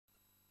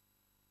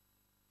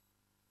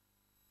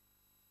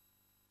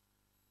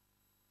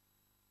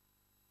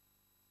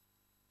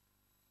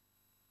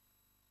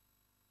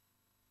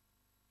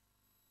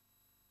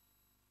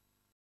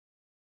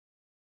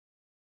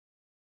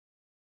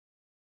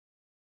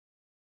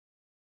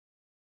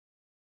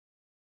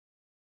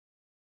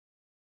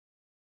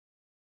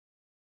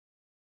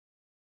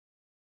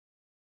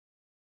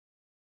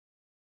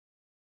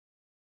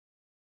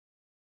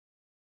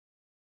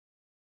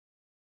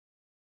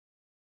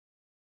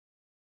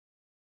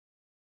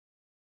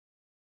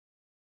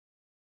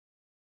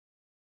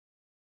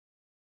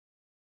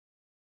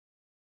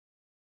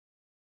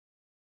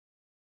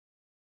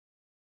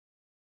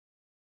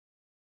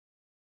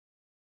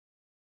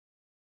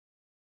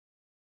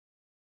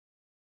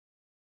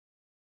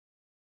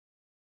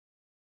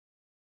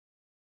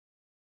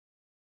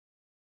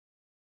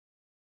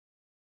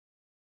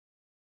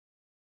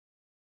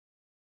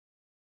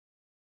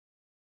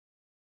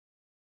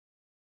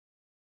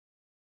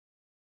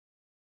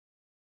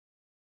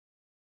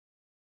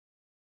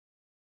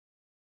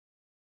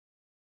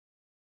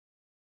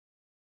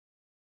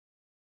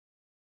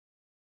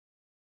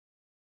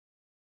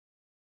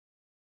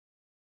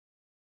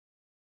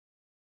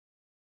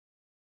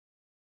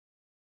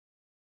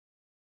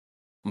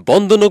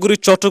বন্দনগরী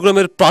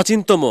চট্টগ্রামের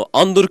প্রাচীনতম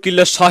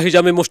আন্দরকিল্লা শাহী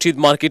জামে মসজিদ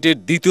মার্কেটের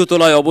দ্বিতীয়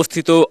তলায়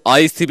অবস্থিত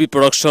আইসিবি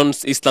প্রোডাকশনস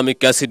ইসলামিক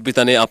ক্যাসেট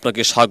বিতানে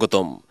আপনাকে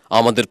স্বাগতম।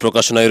 আমাদের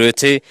প্রকাশনায়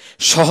রয়েছে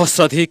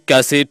সহস্রাধিক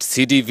ক্যাসেট,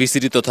 সিডি,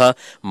 ভিসিডি তথা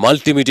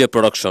মাল্টিমিডিয়া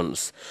প্রোডাকশনস,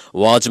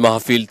 ওয়াজ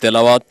মাহফিল,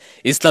 তেলাওয়াত,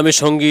 ইসলামী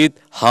সঙ্গীত,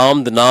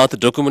 হামদ, নাত,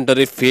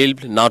 ডকুমেন্টারি ফিল্ম,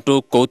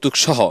 নাটক, কৌতুক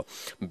সহ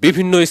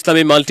বিভিন্ন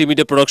ইসলামী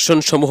মাল্টিমিডিয়া প্রোডাকশন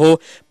সমূহ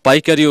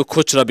পাইকারি ও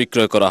খুচরা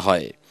বিক্রয় করা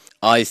হয়।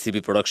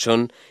 আইসিবি প্রোডাকশন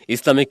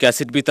ইসলামিক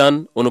ক্যাসেট বিতান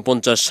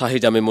 49 শাহী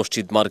জামে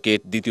মসজিদ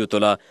মার্কেট, দ্বিতীয়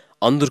তলা,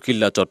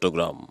 আন্দরকিল্লা,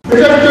 চট্টগ্রাম।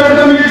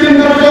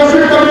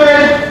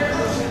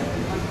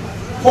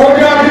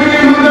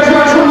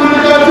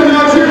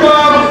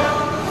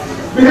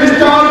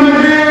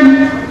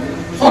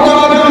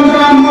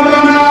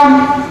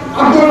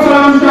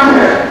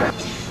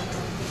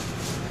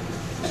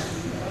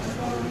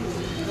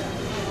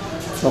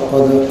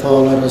 فقد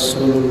قال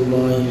رسول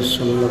الله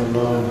صلى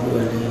الله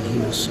عليه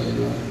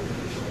وسلم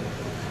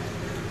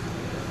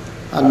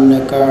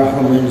النكاح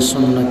من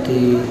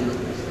سنتي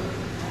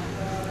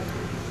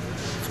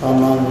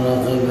فمن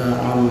رغب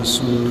عن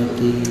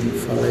سنتي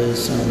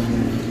فليس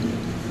مني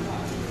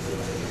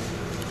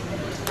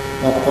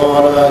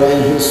وقال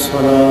عليه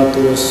الصلاة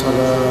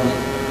والسلام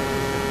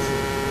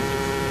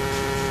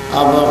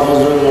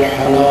أبغض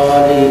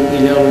الحلال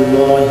إلى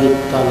الله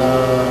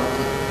الطلاق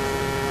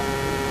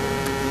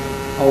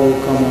أو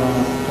كما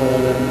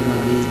قال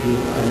النبي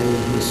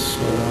عليه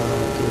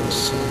الصلاة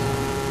والسلام।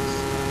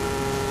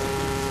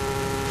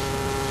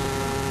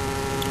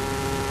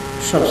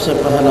 सबसे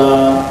पहला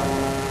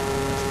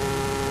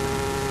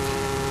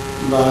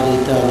बारी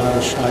तालार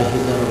शाही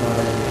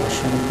दरबारे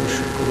असंख्य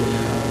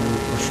शुक्रिया और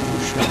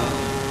प्रशंसा,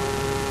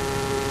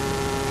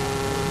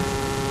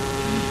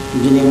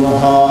 जिन्हें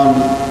महान,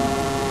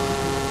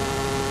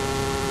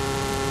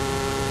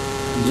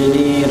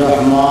 जिन्हें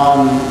रहमान,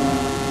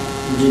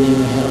 जिन्हें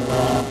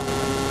मेहरबान,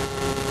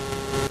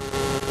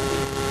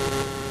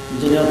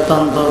 जिन्हें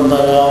अत्यंत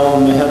दया और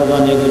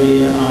मेहरबानी करी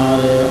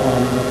आरे और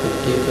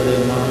रखते करे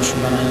मनुष्य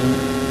बनाई,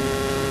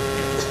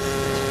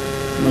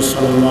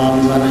 मुसलमान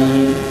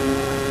बनाई,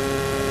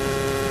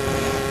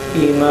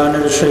 ईमान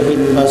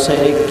शहीद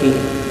बसैर की,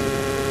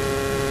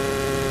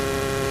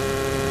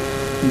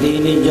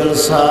 दीनी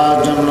जलसा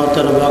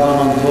जन्नतर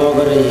बागान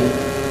भोगरे,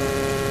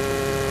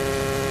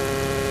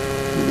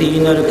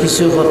 दीनर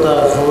किसी होता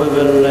खोए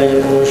बेल्लाई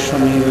और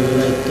शनि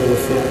बेल्लाई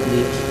तौफीक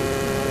दी,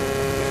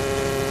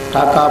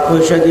 टाका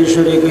पैसा दी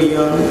शरीक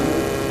हইয়ন,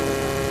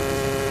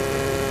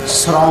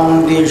 श्रम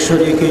दी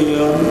शरीक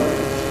हইয়ন,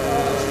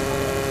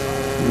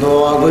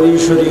 দোয়া করি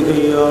শরীক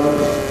হইয়ন।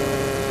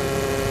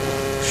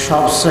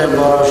 সবচেয়ে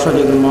বড়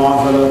শরীক মা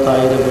হলো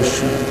তাইরে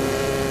বসেন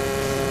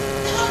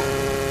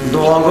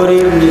দোয়া করি,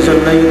 নিজের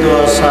নাই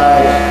দোয়া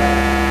চাই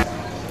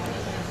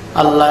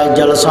আল্লাহ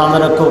জলসা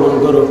আমরা কবুল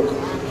করুক।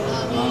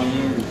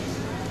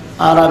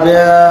 আর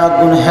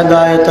গুণ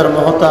হেদায়েতের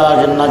মহতাজ,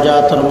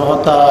 নাজাতের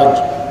মহতাজ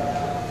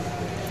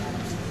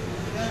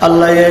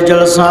আল্লাহ এই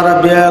জলসা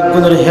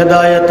গুণের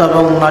হেদায়েত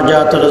এবং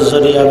নাজাতের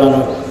জরিয়া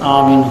বানুক,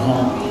 আমিন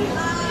হন।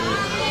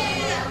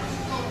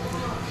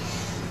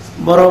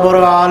 বড় বড়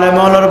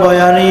আলেমানের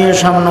বয়ানি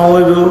সামনে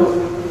হইব।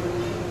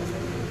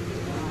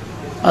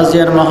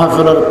 আজিয়ার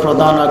মাহফিলের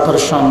প্রধান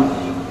আকর্ষণ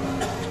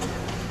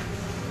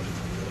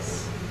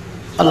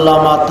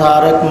আল্লামা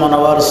তারেক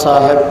মনোয়ার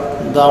সাহেব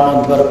দামত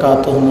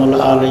বরকাতুহুমুল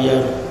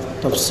আলিয়ার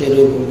তাফসীর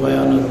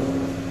বয়ান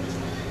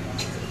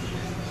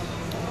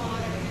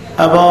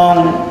এবং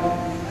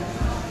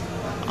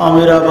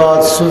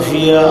আমিরাবাদ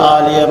সুফিয়া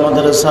আলিয়া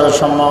মাদ্রাসার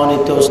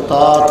সম্মানিত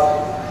উস্তাদ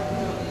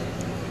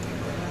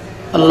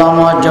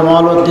अल्लामा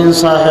जमालुद्दीन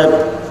साहेब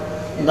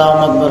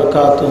दामत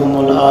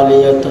बरकातुहुमुल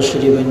आलिया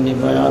तशरीफ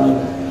बयान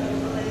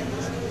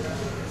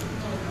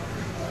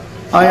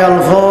आय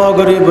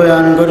अल्फागरी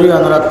बयान करी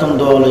अनरातम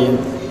दोलयम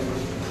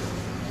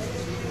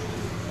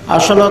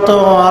আসলত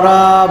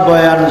ওরা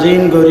বয়ান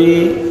জিন করি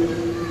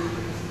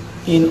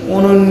ইন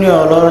অনন্য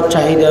অলর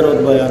চাহিদার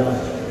বয়ান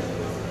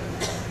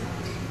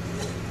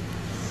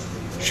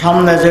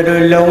সামনে যে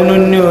রইলে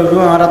অনন্য হইব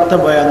আর একটা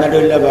বয়ান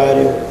রইলে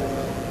বাইরে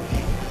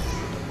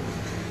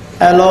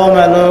এলো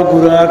মেলো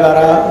ঘুরা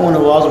গাড়া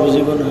অনুবাদ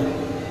বুঝিব না।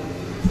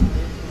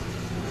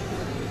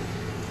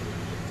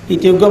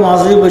 ইতিজ্ঞ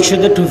মাঝে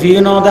বসে টুফিয়ে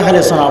না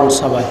দেখালে শোনাব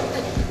সবাই।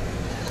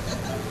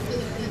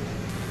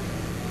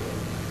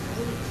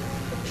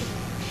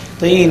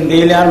 তো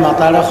ইন্দিলে আর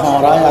মাথাটা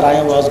খরায় আর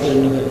আমি ওয়াজ করি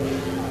না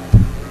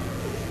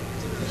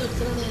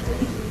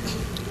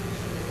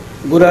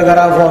ঘুরা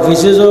গাড়া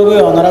অফিসে যাবে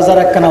ওনারা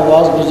যারা একখানা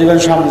ওয়াজ বুঝিবেন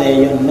সামনে এই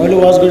নইলে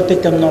ওয়াজ করতে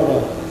তেমন না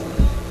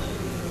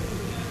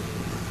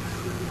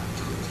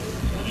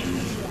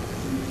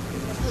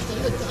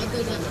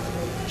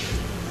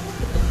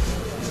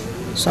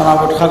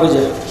সানাবট খাবে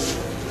যে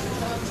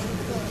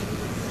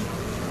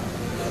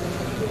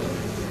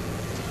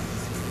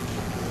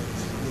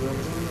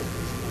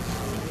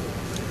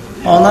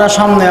ওনারা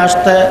সামনে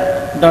আসতে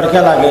ডরকে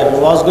লাগে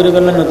ওয়াজ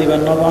করিবেন না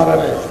নদীবেন না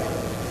মারাবে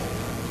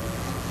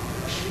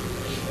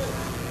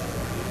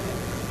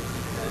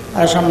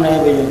আর সামনে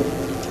আইবে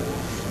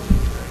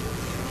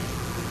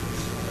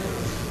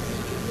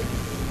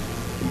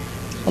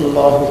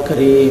আল্লাহু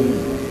করিম।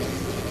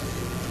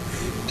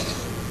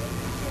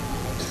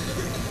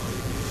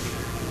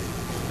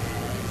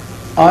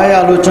 আয়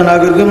আলোচনা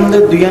করি মধ্যে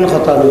দুইয়ান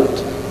কথা রুত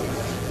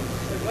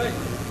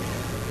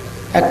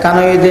এক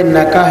কানইদের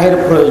নাকাহের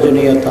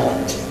প্রয়োজনীয়তা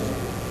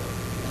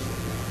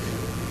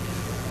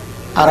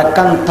আর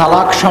একখান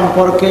তালাক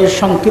সম্পর্কে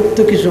সংক্ষিপ্ত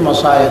কিছু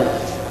মাসাইল।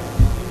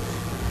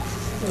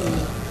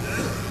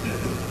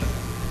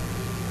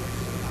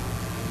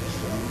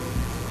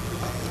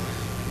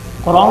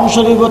 কোরআন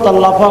শরীফত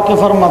আল্লাহ পাকে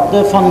ফরমাতে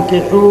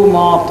ফানকিহু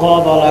মা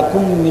তাবা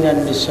লাকুম মিনান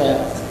নিসা,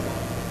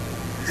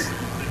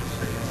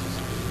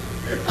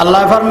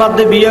 আল্লাহ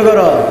ফরমাতে বিয়ে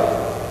করো,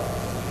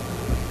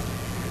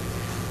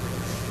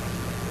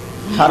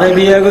 হারে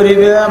বিয়ে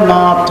করিবে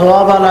মা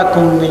তাবা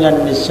লাকুম মিনান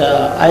নিসা,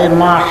 আই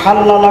মা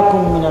হাল্লা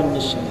লাকুম মিনান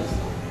নিসা,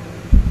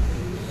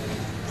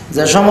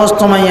 যে সমস্ত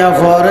মাইয়া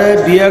পরে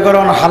বিয়ে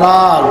করন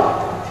হালাল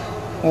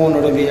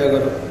ওনরে বিয়ে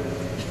করো,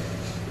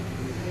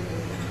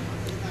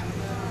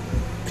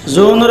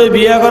 জোনরে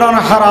বিয়ে করান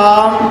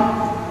হারাম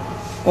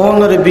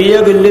ওনরে বিয়ে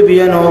করলে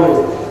বিয়ে নহব।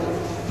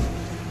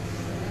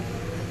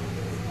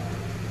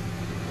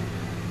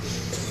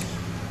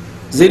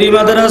 জিরি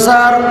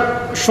মাদ্রাসার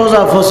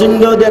সোজা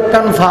ফসিন্দ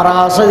দেখতাম ফাড়া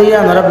আছে দিয়ে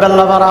আনারা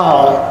বেল্লা ফাড়া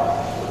হয়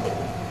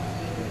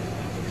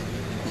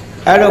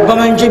এরকম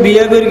মানুষ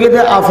বিয়ে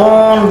করিয়ে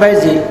আফন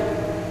বাইজি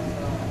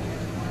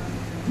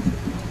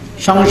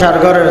সংসার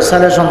ঘরের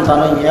ছেলে সন্তান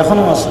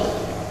এখনো আছে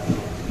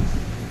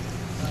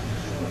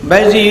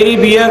বাইজি এরি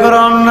বিয়ে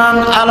করার নাম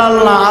আলাল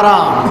না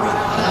আরাম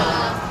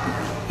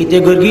ইতে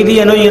গর্গি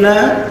দিয়ে নই না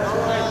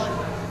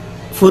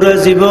পুরো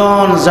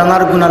জীবন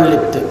জানার গুণার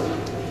লিপ্ত।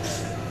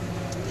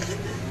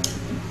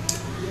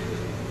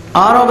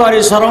 আরো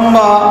বাড়ি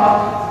সরম্বা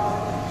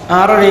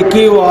আর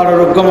একই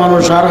আরোগ্য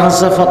মানুষ আর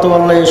হাসে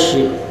ফতোয়াল্লা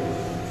এসছি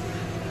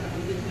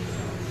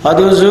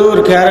হাদুজুর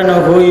কেন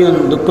হইন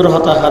দুঃখর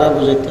হতা হারা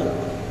বুঝাইতে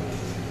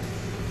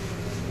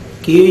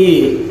কি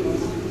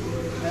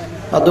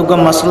অযোগ্য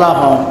মশলা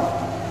হন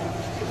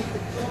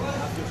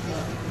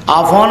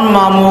আফন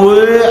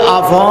মামুয়ে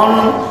আফন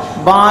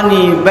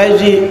বানি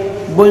বাইজি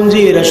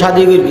বঞ্জির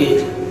শাদি করি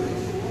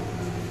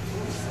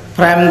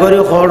প্রেম করে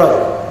খড়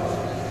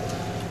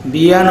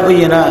বিয়ান ওই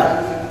না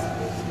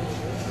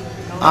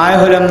আয়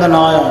হইলাম না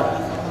নয়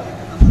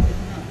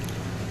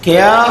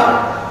কেয়া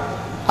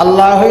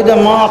আল্লাহ হইদে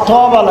মা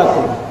তওবা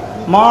লাকুম,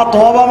 মা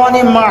তওবা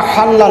মানে মা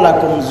হাল্লা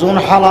লাকুম, জোন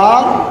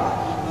হালাল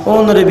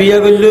ওনরে বিয়া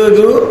করলে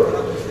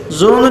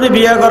জোনরে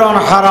বিয়া করান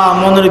হারাম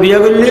ওনরে বিয়া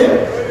করলে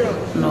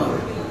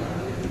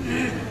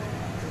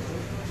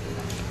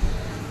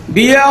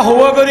বিয়া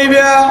হওয়া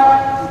করিবে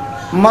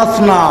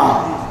মাসনা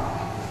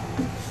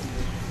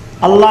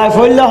আল্লাহ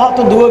ফইল্লা হত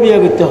দুয়া বিয়া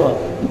করতে হয়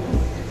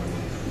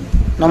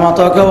না মা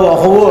তো কেউ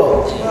হব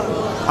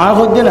আর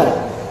হচ্ছে না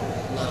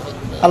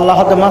আল্লাহ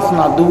হাতে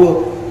মাসনা দুয়া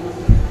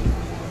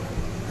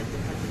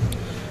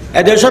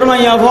এদেশের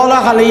মাইয়া ফলা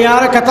খালি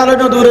আর কেতালে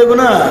না দূরে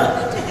না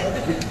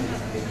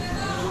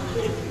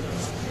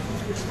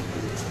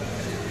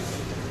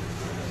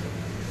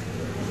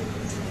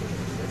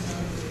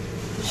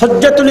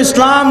হজ্জাতুল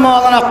ইসলাম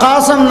মৌলানা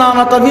কাসম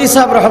নামা তবি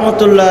সাহেব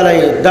রহমতুল্লাহ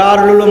আলাইহি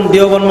দারুল উলুম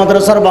দেওবন্দ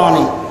মাদ্রাসার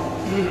বাণী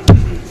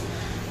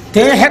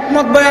তে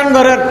হিকমত বয়ান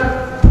করেন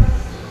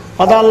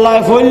হদা আল্লাহ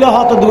ফইল্লা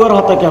হত দুয়ার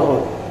হত কে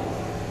হয়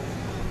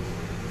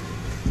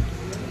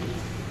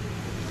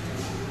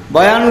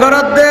বয়ান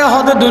করার দে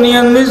হত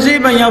দুনিয়ার মিজি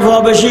মাইয়া ফোয়া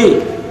বেশি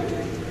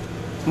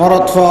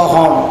মরদ ফোয়া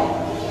হন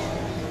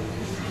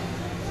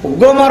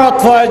উগ্র মরদ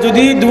ফোয়ায়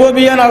যদি দুয়া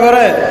বিয়া না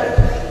করে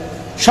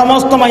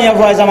সমস্ত মাইয়া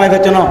ফোয়ায় জামাই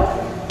পেতে না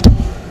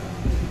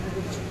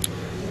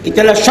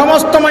ইতালে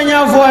সমস্ত মাইয়া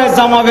ফোয়ায়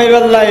জামা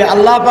বেবেল্লাই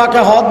আল্লাহ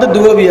পাকে হদ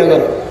দুয়া বিয়া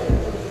করে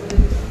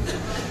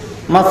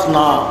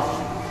মাসনা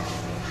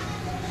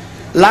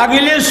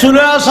লাগিলে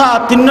সুলে আসা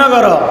তিন্ন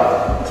কর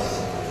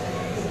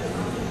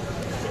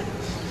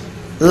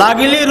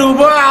লাগিলে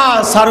রুব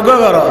সার্গ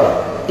কর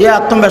এ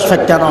আত্মবেশ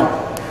ফেটান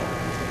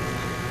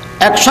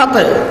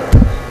একসাথে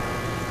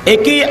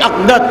একই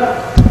আকদত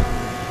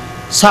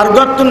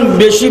সার্গতুন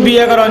বেশি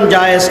বিয়ে করন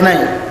জায়েজ নাই।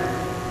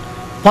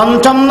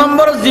 পঞ্চম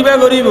নম্বর জিবে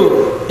গরিব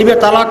ইবে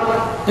তালাক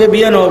এ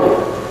বিয়ে নহব।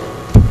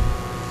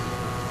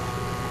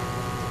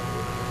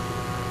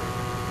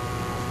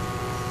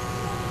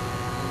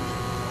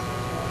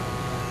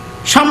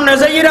 সামনে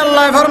যাইর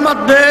আল্লাহ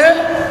ফরমাতে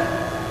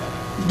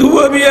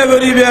দুয়া বিয়ে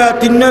করিবে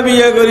তিন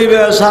বিয়ে করিবে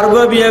সার্গ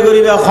বিয়ে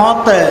করিবে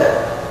হতে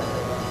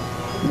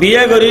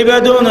বিয়ে করিবে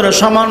দুন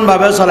সমান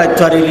ভাবে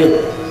চলাইতে পারিলে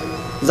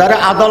যারা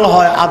আদল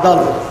হয়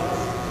আদল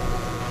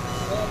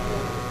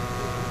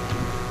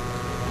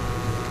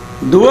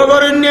দুয়া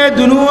করিনে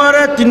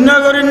দুনুয়ারে তিন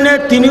করিনে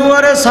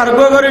তিনুয়ারে সার্গ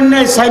করিনে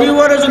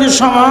চারিওয়ারে যদি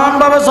সমান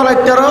ভাবে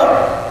চলাইতে পারো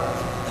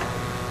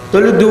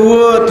তাহলে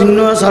দুয়া তিন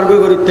সার্গ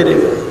করিতে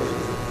পারবে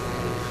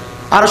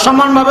আর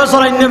সমান ভাবে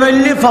চলাইতে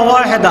পারলে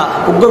ফাওয়াহিদা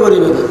উগ্র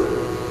করিবে না।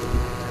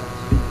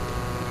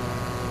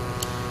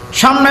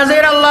 সামনে যে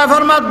আল্লাহ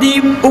ফরমাত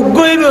দ্বীপ উগ্র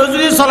হইবে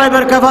যদি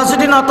চলাইবার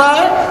ক্যাপাসিটি না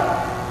তাই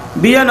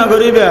বিয়ে না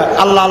করিবে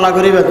আল্লাহ আল্লাহ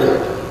করিবে না।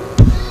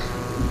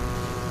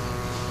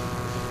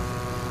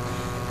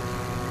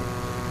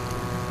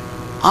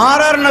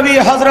 আর নবী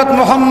হযরত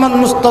মুহাম্মদ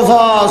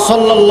মুস্তাফা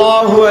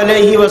সাল্লাল্লাহু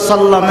আলাইহি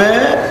ওয়াসাল্লামে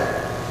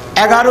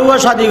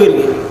 11 শাদি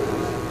করি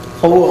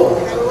হবো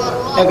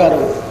 11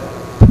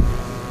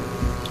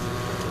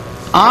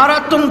 আর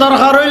তুম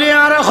দরকার হইলে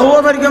আর হবো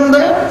বেরকম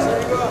দে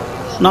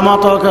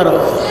নামাত করো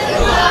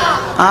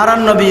আর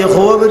নবী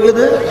হবো বেরকে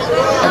দে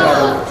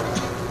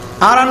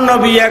 11 আর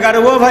নবী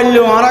 11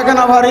 ভাইলো আর কেন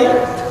ভারি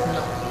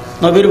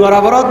নবীর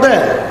বরাবর দে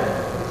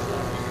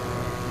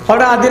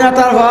হড়ে আদিনা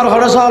তার ঘর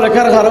হড়ে সব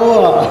লেখার ঘর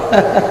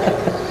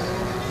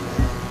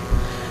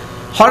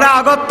হড়ে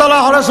আগরতলা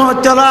হড়ে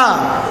সমতলা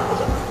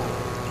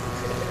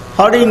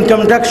হড়ে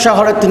ইনকাম ট্যাক্স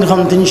হড়ে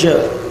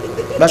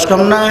 300 বেশ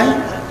কম নাই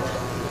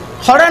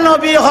হড়ে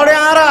নবী হড়ে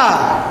আরা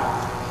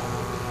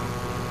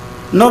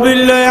নবীর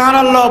লয়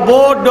আনাল্ল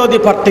বড় দি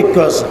পার্থক্য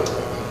আছে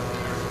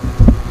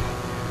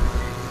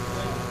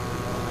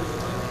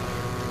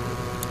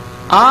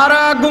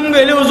আরা গুম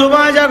গেলে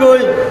জুবা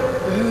যাগই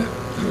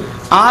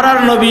আর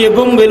নবী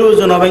গুম গেল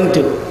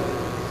জনবাইন্তু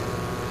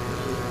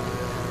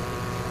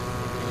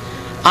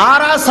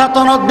আর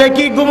সাতনত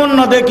দেখি গুমন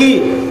ন দেখি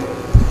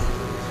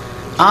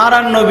আর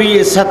নবী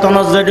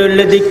সাতনত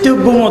জড়লে দেখতে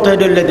গুমত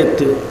জড়লে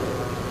দেখতে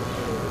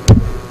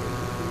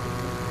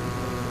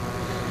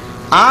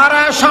আর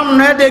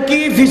সামনে দেখি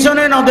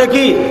পিছনে ন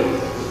দেখি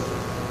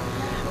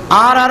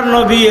আর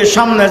নবী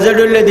সামনে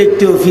জড়লে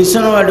দেখতে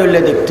পিছনে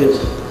জড়লে দেখতে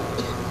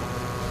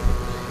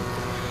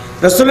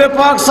রসুল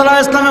পাক সাল্লাল্লাহু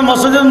আলাইহি ওয়াসাল্লাম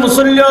মসজিদে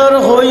মুসল্লির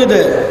হয়ে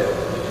দে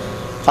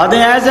আদে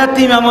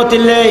আজাতি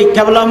ইমামতিল্লে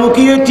কিবলা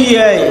মুখী হতি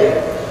है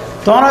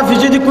তোরা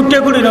ফিজদি কুটে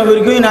কুড়ি নবীর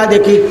কই না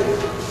দেখি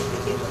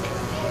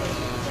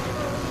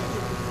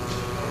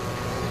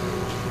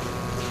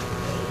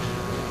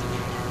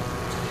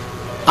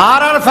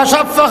আর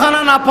ফশাব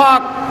ফাখানা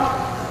নাপাক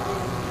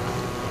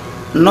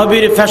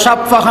নবীর ফশাব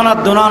ফাখানা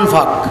দুনান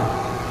ফাক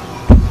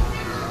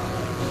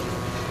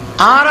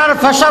আর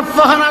ফশাব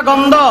ফাখানা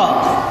গন্ধ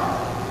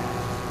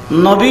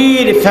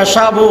নবীর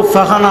ফেসাবু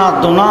ফাখানা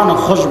দুনান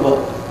খুশব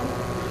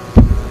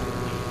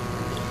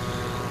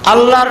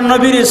আল্লাহর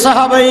নবীর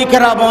সাহাবাই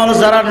কেরাম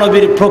যারা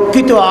নবীর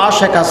প্রকৃত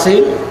আশিক আছে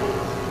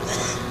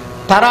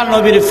তারা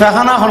নবীর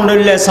ফাখানা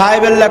হন্ডলে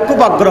সাহেবেল্লা খুব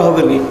আগ্রহ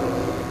করি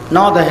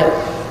না দেখে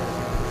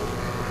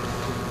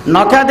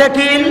নকা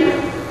দেখিল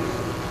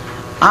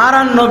আর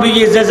নবী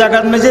যে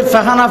জায়গাত মেজে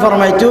ফাখানা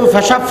ফরমাইতো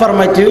ফেসাব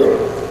ফরমাইতো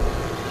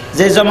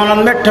যে জমানাত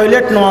মে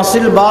টয়লেট নো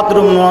আসিল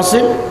বাথরুম নো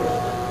আসিল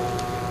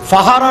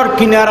ফাহারর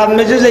কিনারাত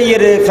মেজে যাইয়ে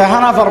রে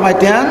ফাহানা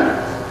ফরমাইতেন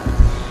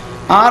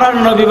আর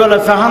নবী বলে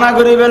ফাহানা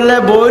করি বললে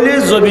বইলে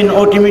জমিন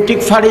অটোমেটিক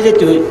ফাড়ি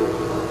যেতে হয়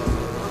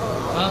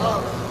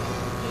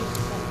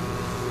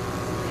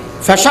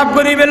ফেসাব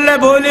করি বললে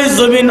বইলে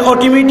জমিন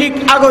অটোমেটিক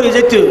আগরে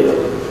যেতে হয়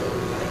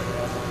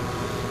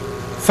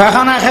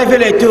ফাহানা খাই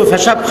ফেলাইতো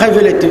ফেসাব খাই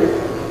ফেলাইতো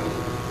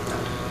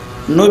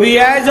নবী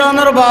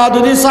আইজনের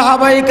বাদুদি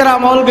সাহাবাই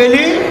কেরামল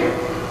গেলি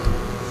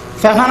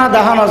ফাহানা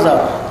দেখানো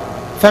যায়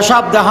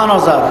ফেসাব দেখানো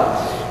যায়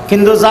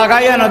কিন্তু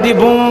জাগাইয়া নদী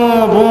বু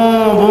বু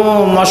বু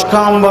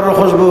মস্কাম বড়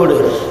খুশবু ওড়ে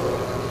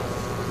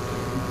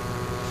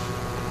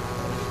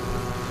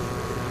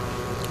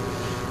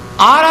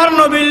আর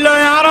নবীর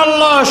আর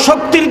আল্লাহ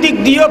শক্তির দিক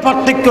দিয়েও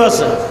পার্থক্য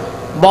আছে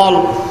বল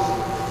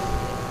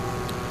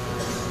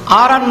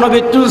আর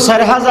নবীর তুল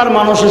 4000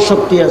 মানুষের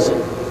শক্তি আছে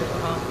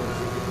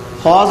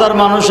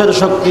 1000 মানুষের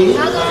শক্তি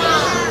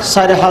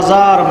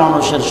 4000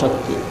 মানুষের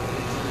শক্তি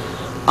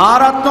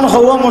আর আত্মন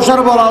হওয়া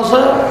মশার বলা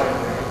আছে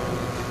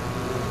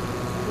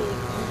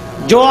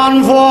জোয়ান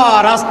ফোয়া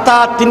রাস্তা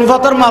 3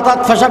 ফতর মাথাত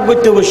ফেসাব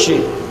করতে বসছে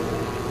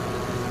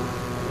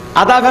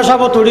আধা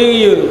ফেসাবত উড়ে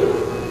গিয়ে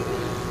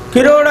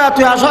কিরোড়া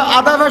তুই আসা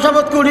আধা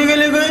ফেসাবত উড়ে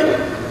গেলি গই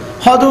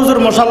হদ হুজুর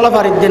মশাল্লা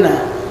পারিত দে না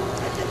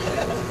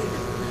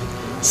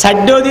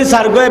সাধ্য দি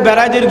সার গয়ে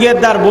বেড়াইদের গিয়ে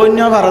তার বন্য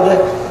ভাড়া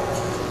দেয়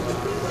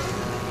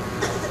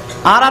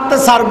আর তো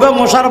সার গয়ে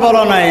মশার বল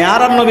নাই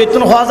আর নবী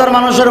তুন 1000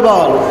 মানুষের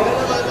বল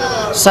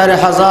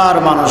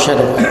 4000 মানুষের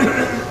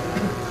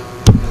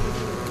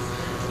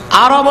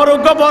আর বড়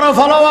বড়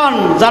ফলবান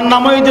যার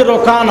নাম হইতে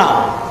রোকানা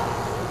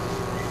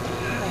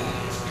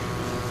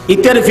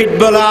ইতের ফিট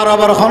বলে আর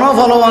আবার কোনো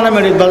ফলবানে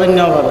মেরিট বাজেন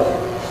না ভাবে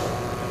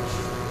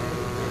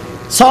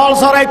সল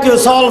সরাইতেও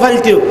সল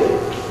ফেলতেও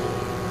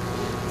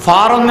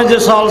ফারন যে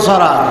সল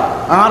সরা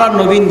আর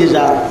নবীন দি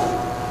যা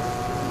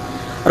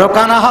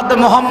রোকানা হাত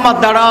মোহাম্মদ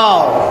দাঁড়াও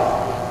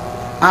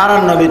আর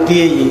নবী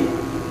দিয়ে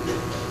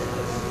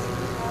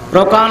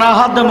রোকানা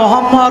হাত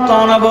মোহাম্মদ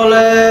অনা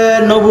বলে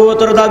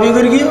নবুয়তের দাবি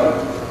করি গিয়ে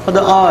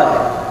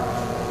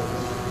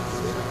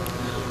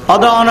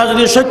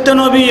যদি সত্য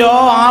নবী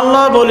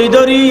আল্লাহ বলি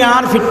ধরি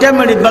আর ফিটটা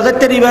মেডিট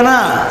বাজাইতে দিবে না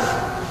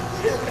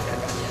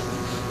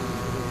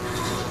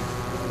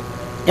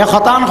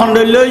খতান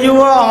খন্ডল যাব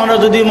আমরা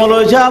যদি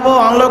মলইছে হব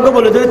আল্লাহকে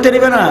বলি ধরতে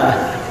দিবে না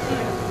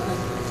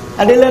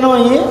দিলে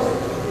নই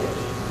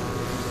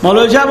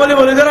মলইছা বলি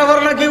বলি ধরা কর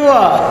না কি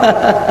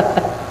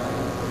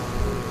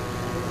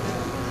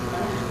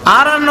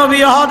আর নবী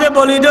হদে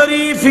বলি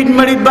ধরি ফিট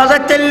মেডিট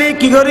বাজাইতে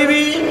কি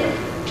করিবি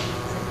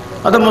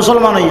অত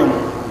মুসলমান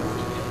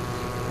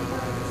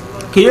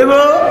কি হইব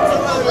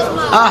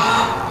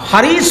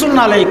হারিসুন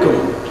আলাইকুম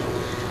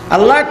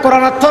আল্লাহ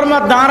কোরআনত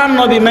ফরমাত দাঁড়ান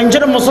নবী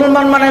মানুষের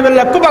মুসলমান মানে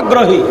বললে খুব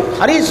আগ্রহী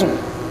হারিয়েছুন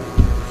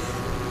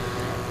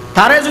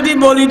তারে যদি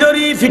বলি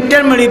ধরি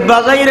ফিটের মিড়িত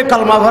বাজাইরে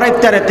কালমা ভরাই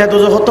তারে তে তো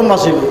খতম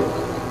বাঁচিব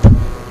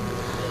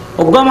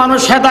অজ্ঞ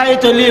মানুষ হেদায়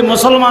তৈলি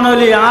মুসলমান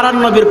হইলি আর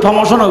নবীর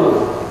প্রমোশন হব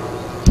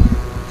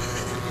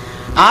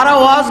আর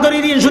ওয়াজ করি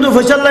দিন শুধু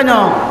ফসল লাই না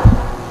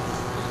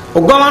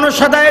অজ্ঞ মানুষ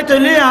হেদায়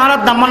তৈলি আর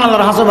দাম্মান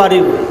আল্লাহর হাসো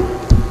বাড়িব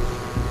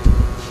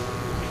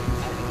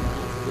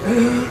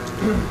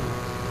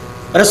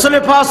রসুল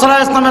পাক সাল্লাল্লাহু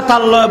আলাইহি ওয়াসাল্লাম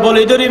তাল্লা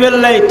বলি ধরি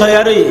বেল্লাই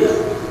তৈয়ারি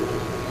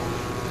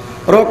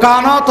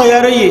রোকানো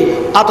তৈয়ারি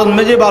আতন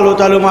মেজে বালু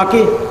তালু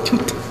মাকি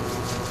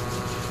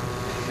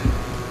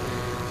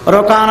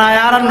রোকানা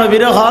আর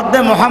নবীর হদ দে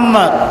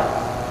মোহাম্মদ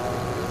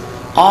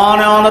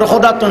অনে অনর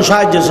খোদা তুন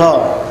সাহায্য ছ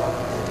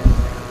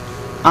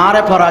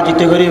আরে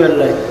পরাজিত করি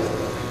বেল্লাই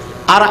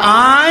আর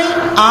আই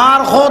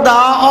আর খোদা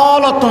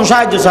অল তুন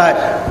সাহায্য চায়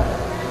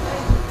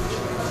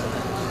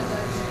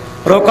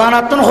রোকানা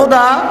তুন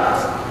খোদা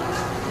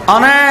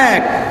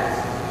অনেক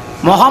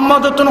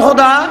মোহাম্মদ তুন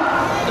খোদা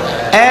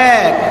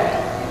এক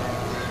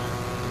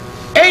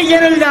এই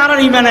জেনেল আর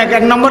ইমান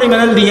এক নম্বর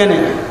ইমানেল দিয়ে নে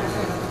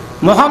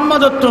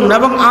মোহাম্মদ তুন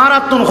এবং আর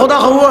তুন খোদা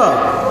খাব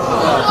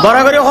বড়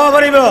করে খাওয়া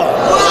পারিব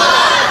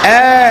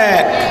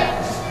এক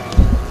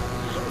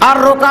আর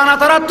রোকানা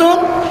তারা তুন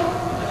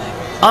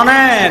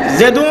অনেক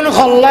যেদুন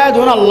খল্লা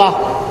দুন আল্লাহ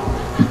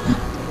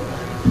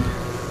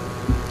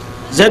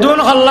যেদুন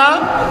খল্লা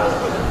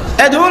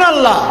এদুন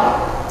আল্লাহ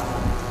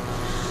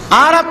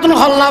আর তুন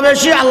খল্লা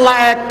বেশি আল্লাহ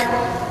এক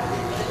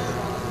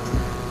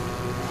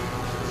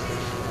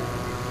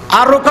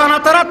আর রোকানা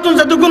তারা তুন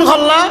যে দুগুণ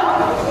খল্লা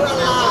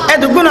এ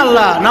দুগুণ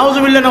আল্লাহ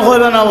নাউজুবিল্লাহ না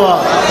কইবে না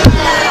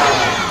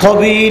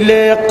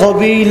কবিলে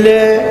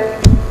কবিলে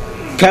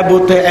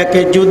কবুতে এক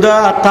জুদা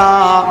থা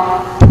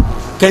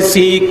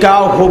किसी का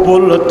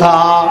हुबुल था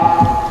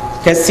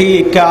किसी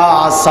का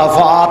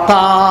सफा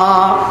था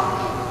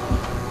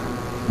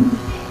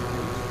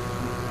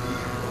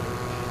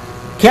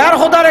क्या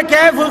खुदा रे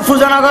क्या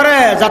फुजाना करे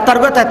जातर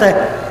को तेते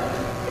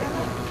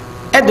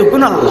ए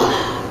दुकुन अल्लाह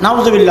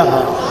नाउजुबिल्लाह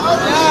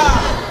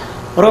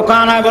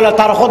रोकाना बोला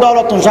तार खुदा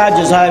वाला तुम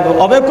साहाଯ୍য साहेब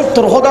अबे कुछ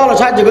তোর खुदा वाला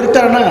साहाଯ୍য করতে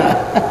না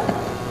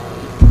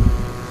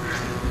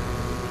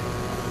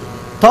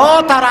তো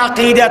তার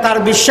আকীদা তার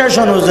বিশ্বাস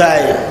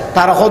অনুযায়ী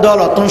তার খোদা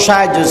তুন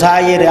সাহায্য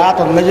সাহায্যের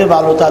আতন মেজে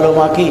বালু তালু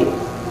মাকি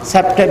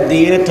সেপ্টেপ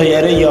দিয়ে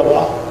তৈরি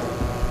হবা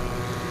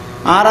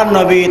আর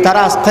নবী তার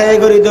আস্থায়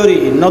করি দরি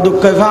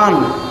নদুক ফান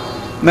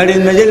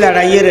মেডিন মেজে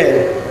লড়াইয়ে রে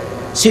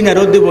সিনের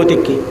উদ্দীপ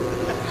কি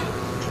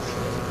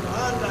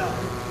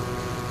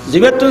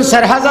জীবেতুন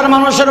 4000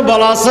 মানুষের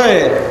বলা আছে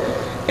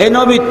এই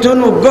নবী তুন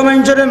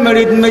উগ্গমেঞ্চরে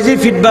মেডিন মেজি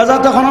ফিট বাজা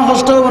তখন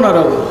কষ্ট হবো না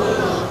রব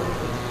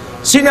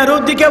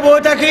সিনারুর দিকে বই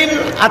থাকিল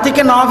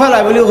আতিকে না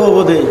ফেলাই বলি হব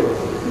দে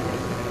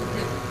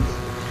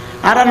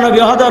আর নবী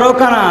হদ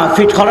রোকানা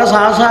ফিট খরা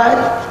সাহা সাহেব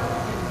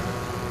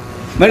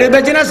মেরে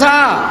বেচি না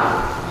সাহা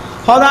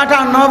হদাটা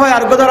ন ভাই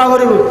আর গোদরা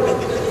করিব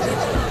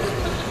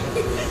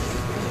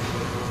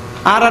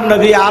আর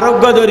নবী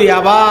আরোগ্য ধরি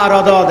আবার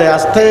হদ হদে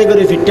আস্তে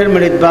করে ফিটের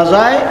মেরিত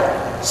বাজায়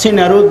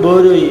সিনারুদ বই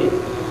রই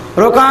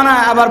রোকানা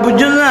আবার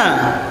বুঝছেন না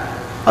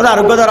হদ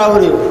আরোগ্য ধরা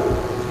করিব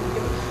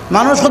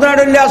মানুষ কোথায়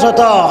ডেলি আস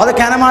তো হলে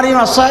কেন মারি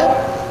মারছায়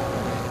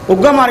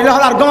উগ্র মারিলে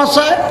হলে আর্গ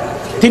মারছায়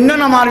 3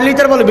 না মারিলি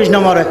তার বলে 20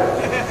 নম্বরে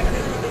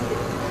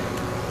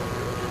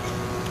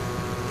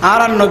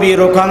আর নবী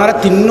রোকানার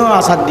 3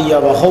 আসাদ দিয়া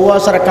বা হওয়া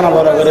আসার একখানা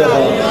বড় করে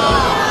হয়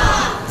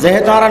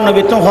যেহেতু আর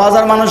নবী তো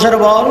 1000 মানুষের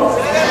বল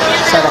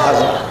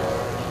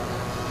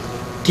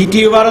 4000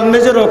 তৃতীয়বার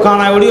মেজে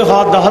রোকানা উড়ি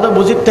হওয়া দেখা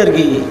বুঝিতের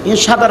কি ই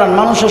সাধারণ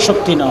মানুষের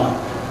শক্তি নয়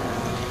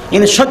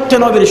ইনি সত্য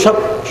নবীর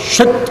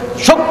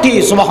শক্তি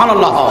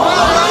সুবহানাল্লাহ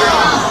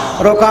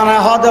রোকানা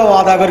হদ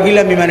ওয়াদা করে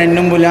গিলা বিমানে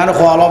নিম বলি আর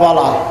খোয়ালো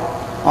বালা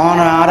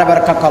অনা আরে বার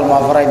কালমা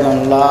ফরাই দেন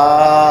লা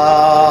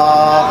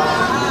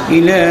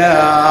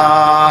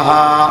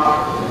ইলাহা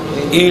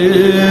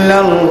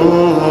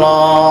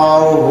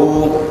ইল্লাল্লাহু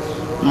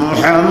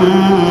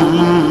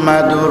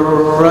মুহাম্মাদুর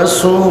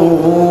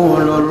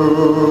রাসূলুল্লাহ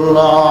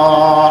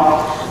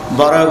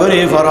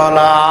বরগরি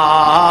ফরলা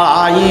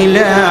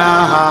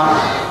ইলাহা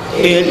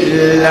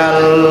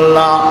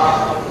ইল্লাল্লাহ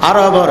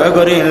আরবর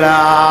গরি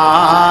লা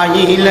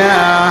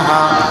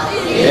ইলাহা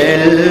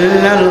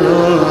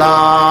ইল্লাল্লাহ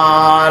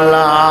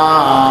লা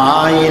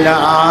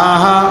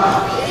ইলাহা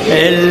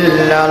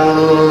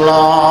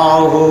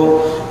ইল্লাল্লাহ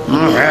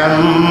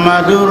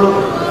মুহাম্মাদুর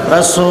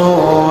রাসূলুল্লাহ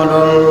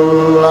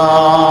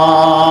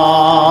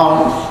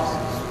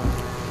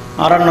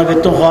আর নবী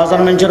তো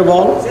 1000 মানুষের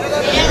বল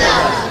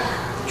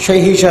সেই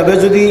হিসাবে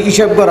যদি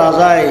হিসাব করা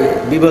যায়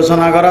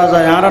বিবেচনা করা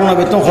যায় আর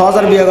নবী তো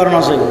 1000 বিয়ে করেন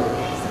আছে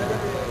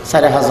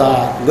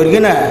 4000 গরিগে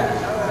না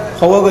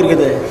হওয়া গরিগে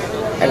দেয়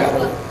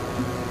 11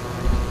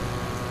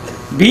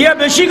 বিয়ে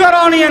বেশি করা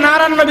নিয়ে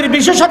নারায়ণ নবীর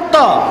বিশেষত্ব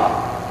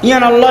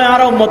ইয়ান আল্লাহ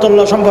আর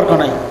উম্মতুল্লাহ সম্পর্ক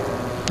নাই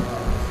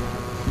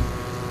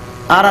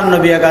আর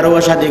নবী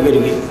 11 শাদী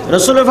গরিগে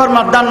রাসূল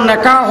ফরমাদান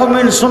নিকাহু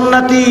মিন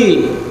সুন্নতি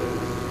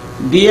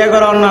বিয়ে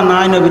করা না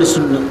নাই নবীর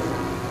সুন্নাত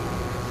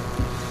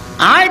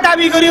আই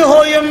দাবি করি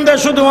হইম দে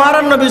শুধু আর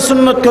নবীর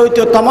সুন্নত কে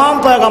হইতো तमाम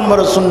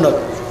পয়গম্বরের সুন্নত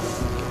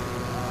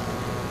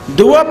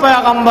দুয়া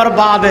পয়গম্বর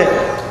বাদে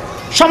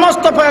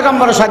সমস্ত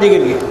পয়গম্বরের শাদি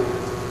করি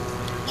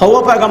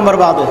হওয়া পয়গম্বর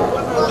বাদে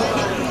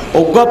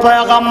উগ্র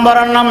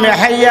পয়গম্বরের নাম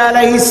ইয়াহইয়া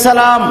আলাইহিস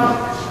সালাম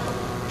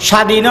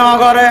শাদি না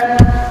করে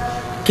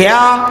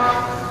क्या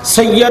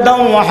सैयदा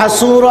व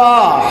हसूरा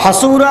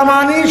हसूरा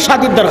मानी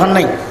शादीर दरकार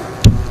नहीं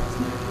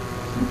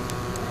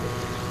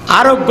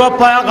आरोग्य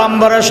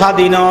पयगम्बर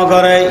शादी न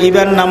करे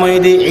इबन नाम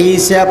यदि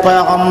ईसा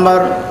पयगम्बर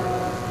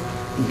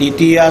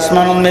द्वितीय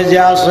आसमान में जे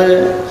आसे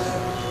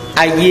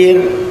आइएर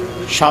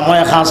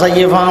समय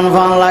खासाइए फान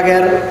फान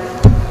लागेर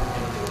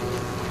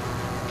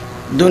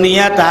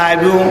दुनिया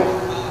ताइबु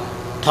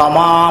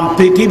तमाम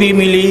पृथ्वी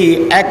मिली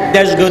एक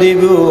देश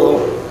गरीबु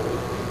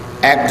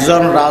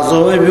একজন রাজা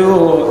হইব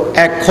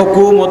এক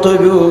হুকুমত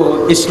হইব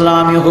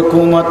ইসলামী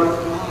হুকুমত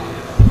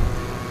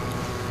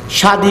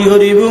শাদি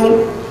করিব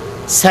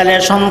ছেলে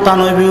সন্তান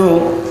হইব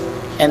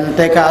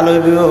ইন্তেকাল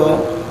হইব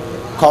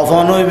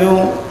কফন হইব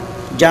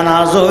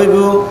জানাজা হইব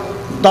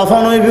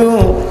দফন হইব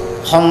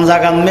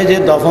হমজাগান মেজে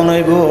দফন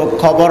হইব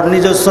খবর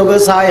নিজের চোখে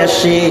চাই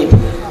আসি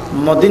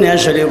মদিনা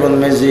শরীফের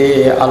মেজে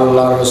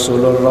আল্লাহ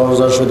রাসূলের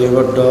রওজা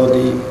শরীফের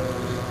দি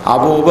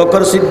আবু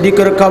বকর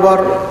সিদ্দিকের খবর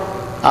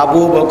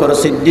আবু বকর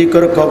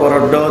সিদ্দিকের খবর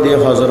দি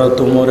হযরত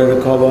উমরের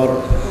খবর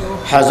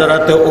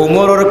হযরত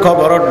উমরের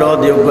খবর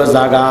দি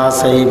জায়গা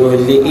সেই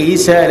বললি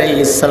ঈসা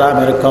আলাইহিস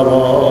সালামের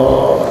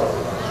খবর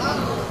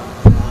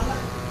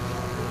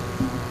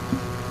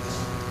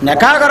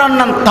নেকা করার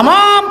নাম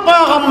तमाम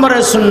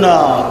পয়গম্বরের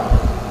সুন্নাত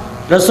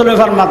রাসূলের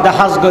ফরমান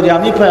হাজ করি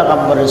আমি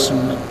পয়গম্বরের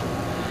সুন্নাত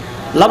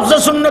লফজ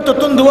সুন্নাত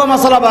তুন দুয়া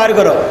মাসালা বাইর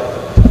করো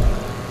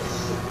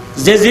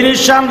যে জিনিস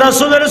শান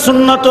রাসূলের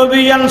সুন্নাত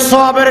বিয়ান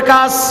সওয়াবের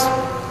কাজ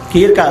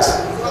কির কাজ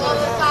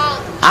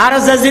আর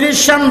যে জিনিস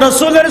শান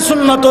রাসূলের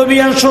সুন্নাত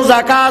বিয়ান সোজা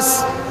কাজ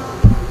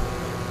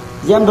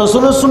যেন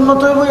রাসূলের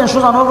সুন্নাত বিয়ান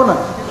সোজা হবে না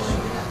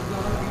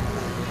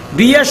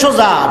বিয়া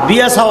সোজা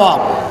বিয়া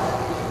সওয়াব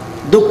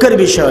দুঃখের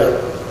বিষয়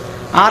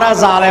আর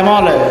জালেম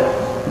হলে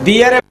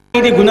বিয়ের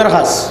বানাই গুনার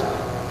হাস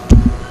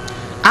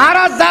আর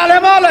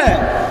জালেম হলে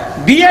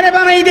বিয়ের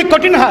বানাই দি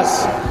কঠিন হাস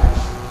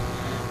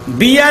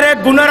বিয়ের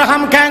গুনার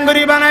হাম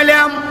ক্যাঙ্গরি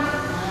বানাইলাম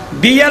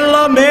বিয়ের ল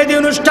মেহেদি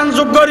অনুষ্ঠান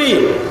যোগ করি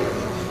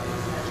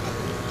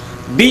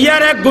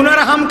বিয়ের গুনার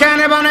হাম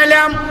ক্যানে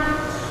বানাইলাম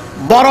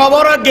বড়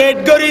বড় গেট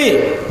করি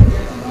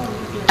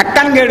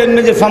একখান গেটের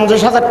নিজে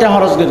 50,000 টাকা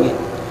খরচ করি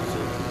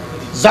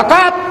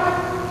যাকাত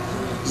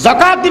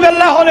যাকাত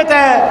দিবেল্লাহ হলে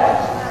তে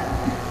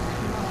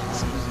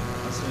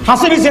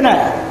হাসি বিছে না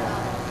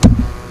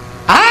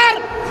আর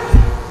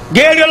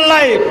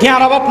গেড়লাই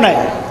টিয়ার অভাব নাই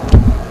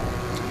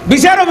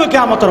বিচার হবে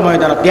কিয়ামতের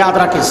ময়দানে ইয়াদ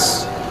রাখিস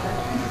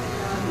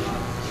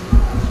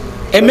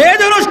এই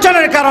মেয়েদের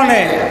অনুষ্ঠানের কারণে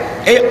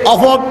এই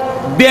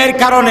অপব্যয়ের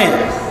কারণে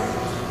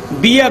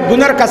বিয়ে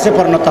গুনার কাছে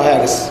পরিণত হয়ে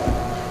গেছে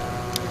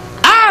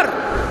আর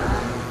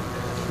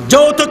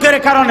যৌতুকের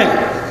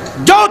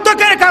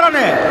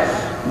কারণে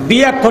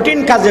বিয়ে কঠিন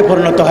কাজে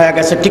পরিণত হয়ে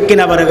গেছে ঠিক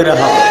কিনা বলে করে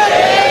হয়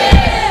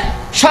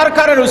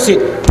সরকারের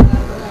উচিত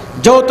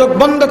যৌতুক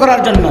বন্ধ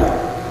করার জন্য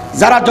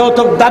যারা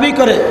যৌতুক দাবি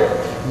করে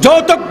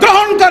যৌতুক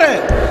গ্রহণ করে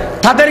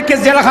তাদেরকে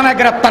জেলখানায়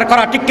গ্রেফতার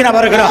করা ঠিক কিনা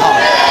বলে করে হয়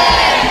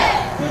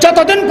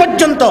যতদিন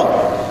পর্যন্ত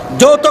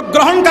যৌতুক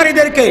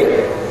গ্রহণকারীদেরকে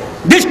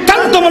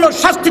দৃষ্টান্তমূলক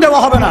শাস্তি দেওয়া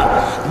হবে না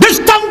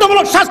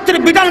দৃষ্টান্তমূলক শাস্তির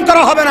বিধান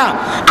করা হবে না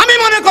আমি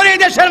মনে করি এই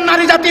দেশের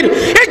নারী জাতির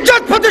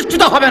ইজ্জত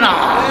প্রতিষ্ঠিত হবে না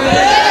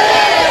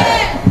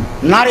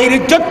নারীর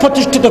ইজ্জত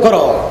প্রতিষ্ঠিত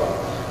করো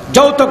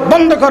যৌতুক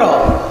বন্ধ করো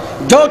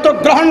যৌতুক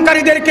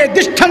গ্রহণকারীদেরকে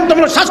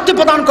দৃষ্টান্তমূলক শাস্তি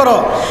প্রদান করো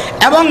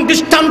এবং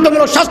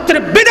দৃষ্টান্তমূলক শাস্তির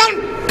বিধান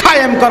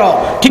কায়েম করো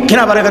ঠিক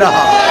কিনা বলে করে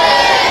হয়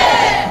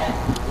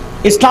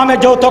ইসলামে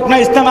যৌতুক না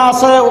ইসলামে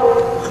আছে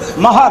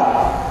মাহার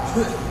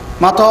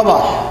মাতবা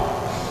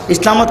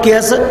ইসলামত কি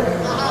আছে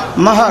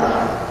মাহার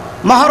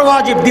মাহার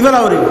ওয়াজিব দিবে না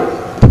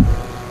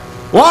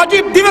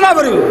ওয়াজিব দিবে না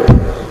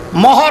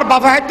মহর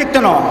বাবা হাইতে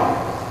ন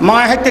মা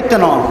হাইতে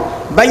ন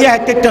বাইয়া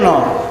হাইতে ন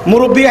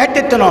মুরব্বী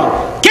হাইতে ন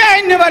কে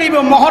আইনে পারিব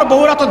মহর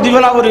বউরা তো দিবে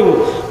না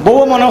বউ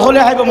মনে হলে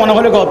হাইব মনে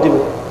হলে গপ দিব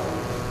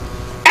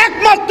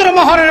একমাত্র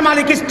মহরের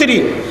মালিক স্ত্রী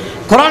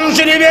কোরআন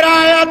শরীফের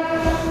আয়াত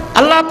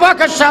আল্লাহ পাক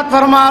ইরশাদ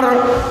ফরমার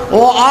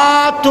ও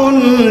আতুন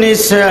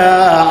নিসা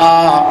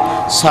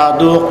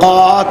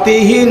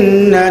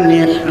সাদুকাতিহিন্না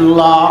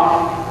নিহলা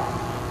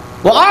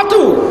ও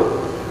আতু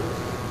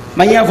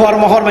মাইয়া ফর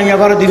মহর মাইয়া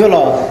ফর দিগল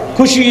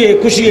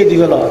খুশিয়ে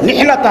দিগল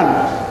নিহলাতান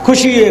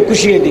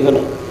খুশিয়ে দিগল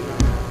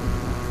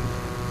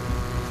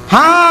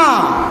হ্যাঁ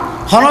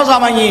হন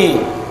জামাই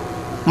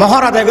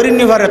মহর আদায় করি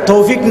নিবারে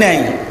তৌফিক নেই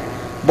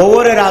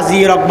বউরে রাজি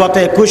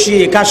রগবতে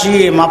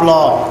খুশিয়ে মাপল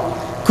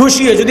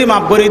খুশিয়ে যদি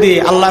মাপ করে দি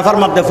আল্লাহ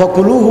ফরমাত দে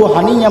ফকুলুহু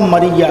হানিয়াম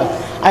মারিয়া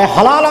আই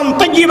হালালান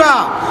তাইয়্যিবা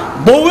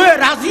বউয়ে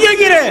রাজিয়ে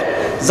গিরে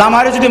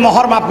জামারে যদি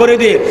মহর মাপ করে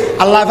দি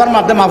আল্লাহ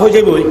ফরমাত দে মাফ হয়ে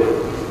যাইবই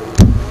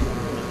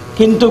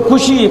কিন্তু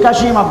খুশি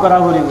কাশি মাপ করা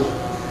হইব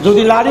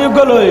যদি লাড়ি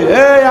গেল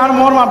এই আর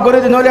মোর মাপ করে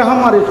দি নইলে হাম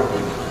মারি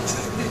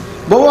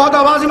বউ হাত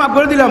আওয়াজই মাপ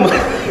করে দিলাম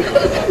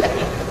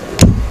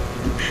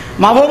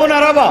মাপ হবো না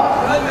রাবা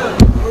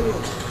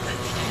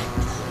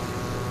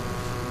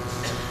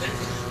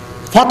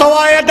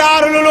ফতোয়ায়ে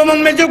দারুল উলুম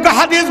মেজুক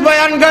হাদিস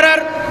বয়ান করার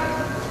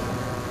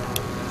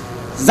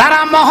যারা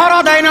মহর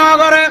আদায় না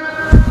করে,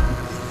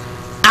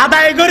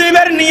 আদায়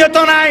গরিবের নিয়ত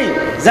নাই,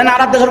 যেন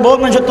আর দেশের বহু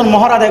মানুষ তো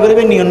মহর আদায়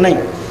গরিবের নিয়ত নাই,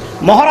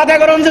 মহর আদায়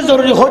করেন যে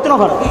জরুরি হইতো না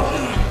পারে।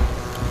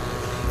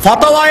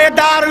 ফতোয়ায়ে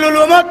দারুল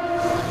উলুম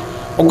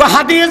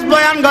হাদিস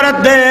বয়ান করে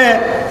দে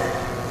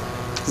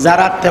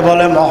যারা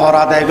বলে মহর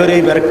আদায়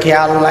গরিবের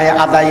খেয়াল নাই,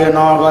 আদায় ন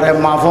করে,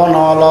 মাফও ন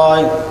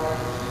লয়,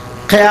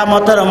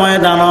 কিয়ামতের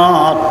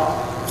ময়দানত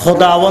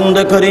খোদা বন্ধ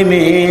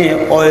করিমি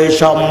ওই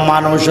সব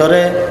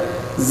মানুষরে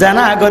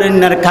জানা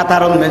গরিনের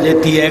খাতার মেজে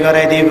দিয়ে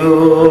করে দিব।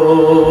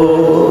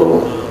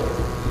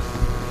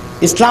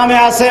 ইসলামে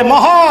আছে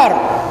মোহর,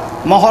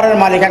 মোহরের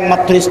মালিক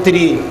একমাত্র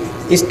স্ত্রী,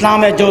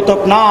 ইসলামে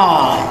যৌতুক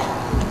নয়।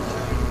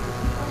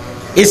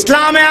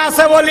 ইসলামে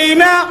আছে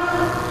ওলিমা,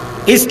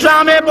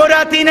 ইসলামে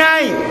বরাতি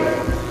নাই।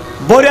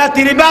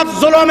 বরাতির বাপ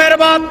জুলুমের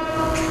বাপ,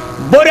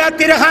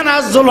 বরাতির খানা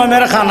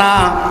জুলুমের খানা।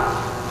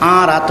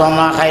 আর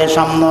আতমা খাই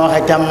সামনে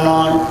খাইতাম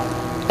নয়,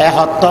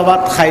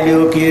 এহত্তবাদ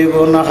খাইলেও কি হইব,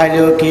 না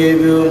খাইলেও কি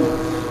হইব।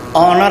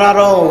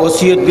 অনারারও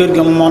ওসিয়ত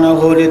গিয়ে মনে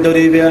হইলে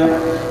ধরিবে,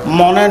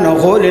 মনে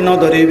নহইলে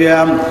নধরিবে।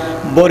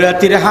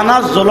 বরাতির খানা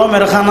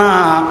জলমের খানা,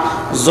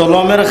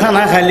 জলমের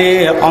খানা খাইলে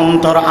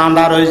অন্তর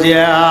আন্ধার হয়ে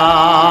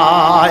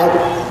যায়।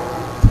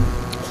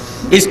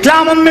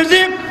 ইসলাম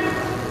মেজিব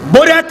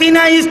বরাতি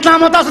নাই,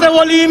 ইসলামত আছে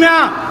অলিমা।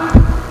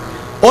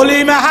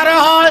 অলিমা হারে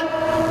হয়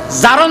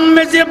জারন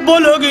মেজিব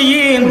বলো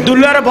গিয়ে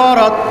দুলের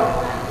বরত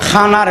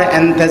খানার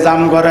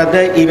ইন্তজাম করে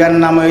দে, ইবের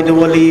নাম হইত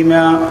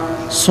অলিমা।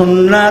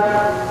 সুন্নাত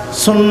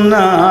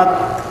সুন্নাত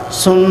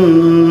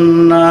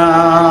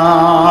সুন্নাত।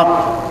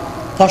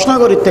 প্রশ্ন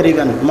করিতে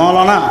দিবেন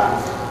মৌলানা,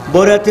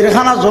 বরাতির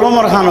খানা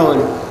জলমর খানা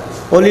হইল,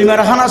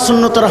 অলিমার খানা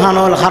সুন্নতর খানা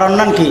হইল, কারণ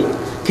নাম কি?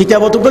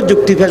 কিতাবত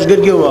যুক্তি ফেস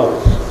করে গিয়ে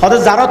হয়তো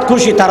যারত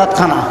খুশি তারত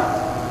খানা।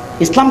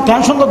 ইসলাম কেন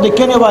সুন্দর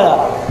দেখে নে ভাইয়া,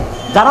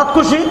 যারত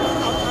খুশি,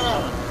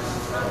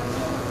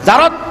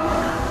 যারত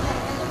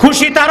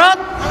খুশি তারত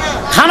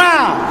খানা।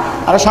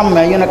 আর সামনে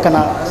আইন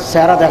কেনা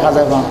চেহারা দেখা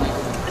যায়,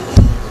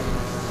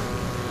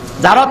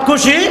 যারত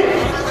খুশি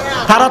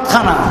হারত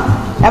খানা।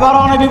 এবার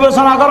অনেক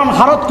বিবেচনা করেন,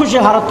 হারত খুশি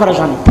হারত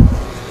পেরেশানি।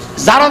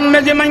 জারন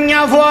মেজি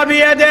মাইয়া ফুয়া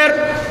বিয়েদের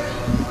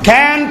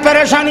খেন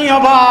পেরেশানি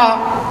হবা,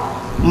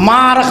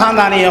 মার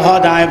খানদানি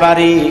হদায়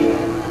বাড়ি,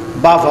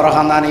 বাপর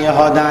খানদানি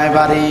হদায়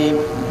বাড়ি,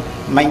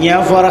 মাইয়া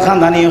ফুয়ার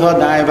খানদানি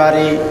হদায়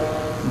বাড়ি,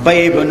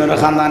 বাই বোনের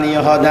খানদানি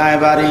হদায়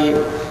বাড়ি।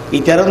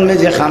 ইতারত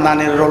মেজি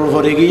খানদানির রোল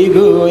করে গিয়ে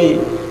গই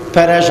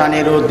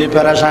পেরেশানির উদ্দি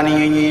পেরেশানি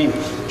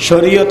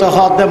শরীয়ত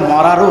হদে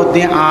মরার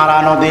উদ্দি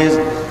আড়ানো দেশ।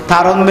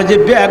 তারণ মেজে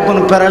বেগুন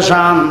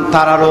পেরেশান,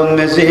 তারার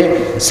মেজে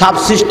সাপ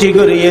সৃষ্টি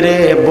করিয়ে রে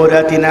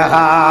বরাতি না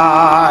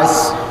খাস।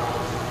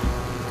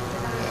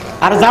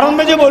 আর যারণ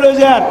মেজে বলে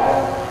যে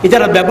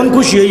ইতারা বেগুন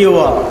খুশি হইব,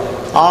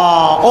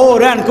 ও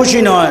রেন খুশি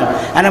নয়,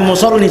 এনে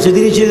মশল নিচে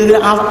দিয়ে নিচে দিলে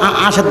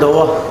আসে দেব,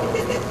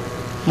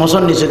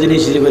 মশল নিচে দিয়ে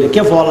নিচে দিয়ে বলে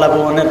কে ফল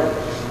লাগবো অনেক।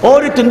 ও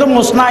রিতুন তো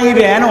মশনা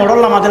আইবে এনে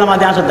ওড়লা মাঝে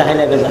মাঝে আসে দেখাই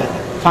লাগে যায়,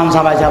 ফান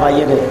সাবাই সাবাই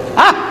ইয়ে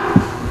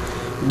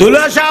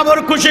দুলা সাহর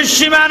খুশির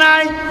সীমা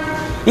নাই।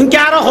 ইনকে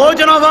আরো হজ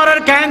নভরের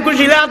ক্যাং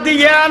খুশি লাভ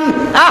দিয়েন,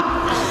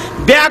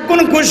 বেগুন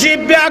খুশি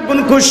বেগুন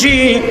খুশি।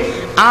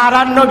 আর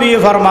নবী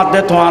ফরমাতে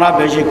তোমারা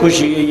বেশি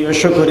খুশি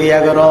শুকরিয়া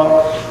করো,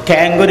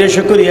 ক্যাং করে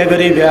শুকরিয়া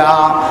করিবে।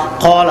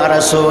 قال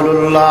رسول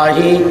الله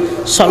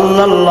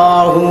صلى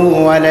الله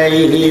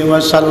عليه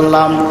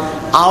وسلم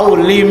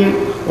আউলিম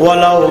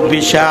ওয়ালাউ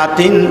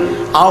বিশাতিন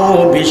আও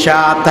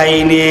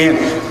বিশাতাইনি।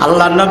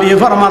 আল্লাহ নবী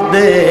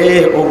ফরমাতে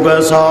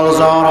উগসল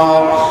জর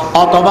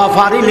অথবা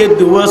ফারিলে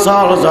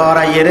দুসল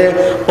জরাইরে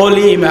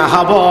অলিমা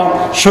হাব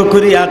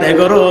শুকরিয়া দে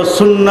করো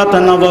সুন্নত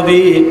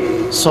নববী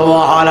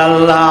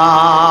সুবহানাল্লাহ।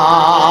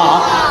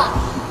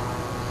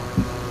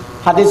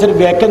 হাদিসের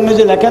ব্যাখ্যাত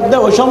মেজে লেখাত দে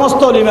ওই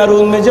সমস্ত অলিমার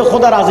মেজে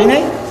খোদা রাজি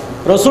নেই,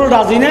 রসুল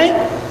রাজি নেই,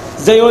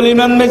 যে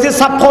অলিমান মেজে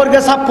সাপ করে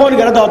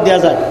দাওয়াত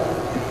দেওয়া যায়।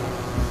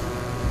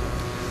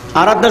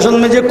 আর দেশের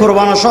মেজে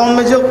কোরবানোর সময়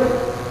মেজে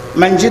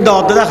মানুষ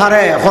দাওয়াত দেয়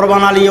খারে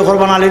কোরবান আলী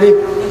রে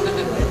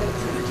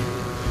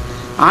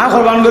আয়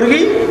কোরবান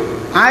করবি,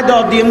 আয়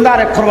দাওয়াত দিম দা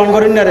আরেক কোরবান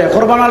করিন না রে,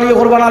 কোরবান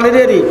আলী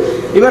রে।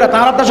 এবারে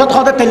তার দেশত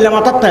হতে তেল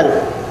মাথার তেল।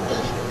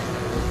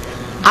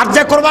 আর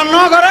যে কোরবান ন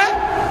করে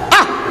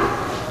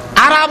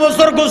আর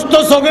বছর গুস্ত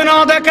চোখে ন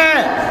দেখে,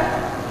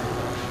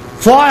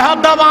 ফয়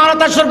হদ্দা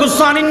বাংলাদেশের গুস্ত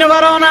আনিন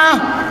পারো না,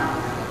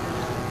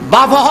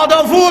 বাপ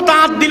হদফু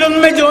তাঁত দিলুন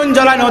মেজে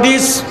অঞ্জলায়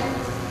নদীস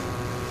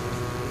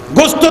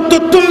গোস্ত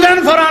তুললেন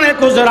ফরানে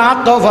খুঁজের,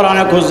 হাত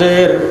ফরানে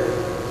খুঁজের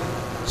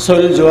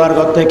চল জোয়ার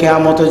ঘর থেকে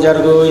আমতে যার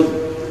গই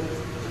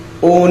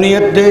ও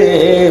নিয়ে দে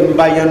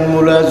বাইন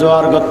মূলে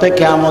জোয়ার ঘর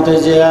থেকে আমতে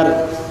যার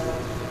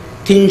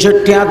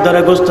 300 হাত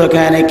ধরে গোস্ত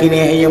খেয়ে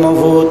কিনে হেয়ে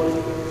মফুত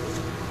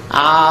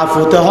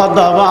ফুতে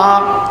হবা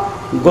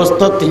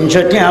গোস্ত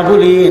 300 টাকা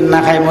বলি না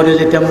খাই মরে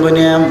যেতাম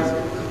বনিয়াম।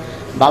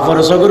 বাপর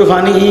চকুর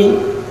পানি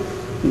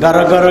গর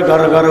গর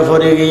গর গর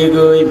ভরে গিয়ে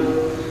গই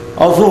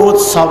অফুত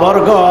সবর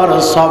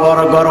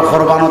গর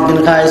কোরবানোর দিন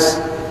খাইস।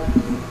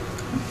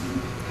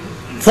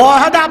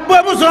 ফহাদ আব্বু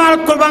এবছর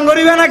কোরবান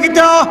করিবে নাকি?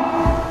 তো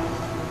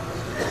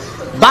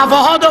বাবা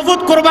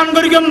হদফুত কোরবান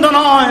করি কেমন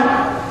নয়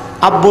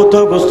আব্বু তো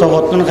গোস্ত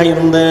হতন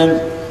খাইম দে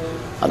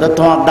আদা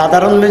তোমার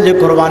দাদারন যে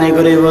কোরবানি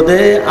করিব দে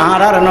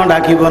আর ন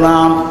ডাকিব না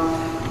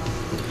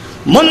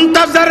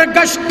মুনতাজর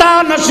গশতা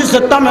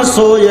নশিসতম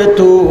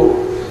সোয়েতু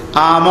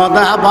আমদ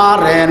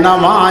আবারে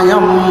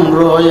নমায়ম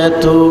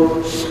রোয়েতু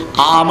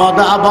আমদ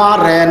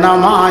আবারে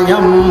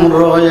নমায়ম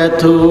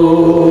রোয়েতু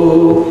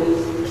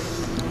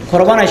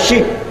কোরবান আসছি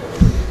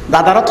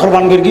দাদারা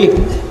কোরবান করি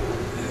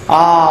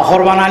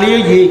কোরবান আলিয়ে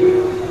গিয়ে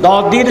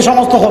 10 দিন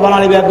সমস্ত কোরবান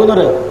আলি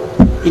বেগুনরে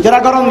ইতারা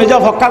কারণ মেজা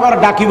ফক্কা করে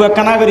ডাকিব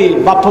কানা করি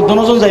বাপ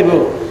দনজন যাইব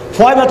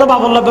ফয় বেতো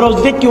বাবর লাগবে রোজ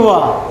দিকে কিউয়া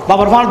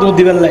বাবার ফান দুধ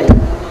দিবেন লাই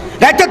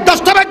রাতে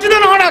 10টা বাজে না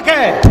ডাকে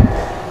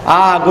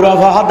গুড়া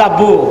ফাহা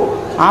দাব্বু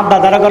আর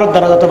দাদারা ঘর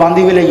দরজা তো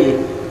বান্ধি ফেলে গিয়ে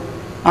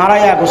আর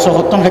আয়া গোস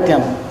হত্যম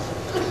খাইতাম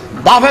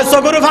বাপের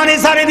চকুর ফানি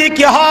সারি দি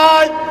কি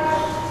হয়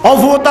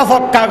অভূতা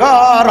ফক্কা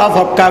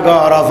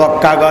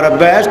ঘর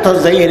ব্যস্ত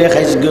যাই রে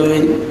খাইস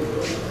গই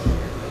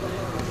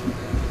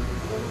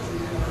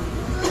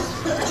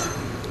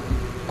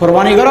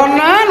কোরবানি করার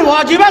নান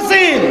ওয়াজিব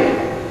আছে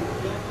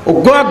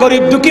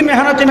গরিব দুঃখী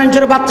মেহনতি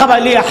মানুষের ভাত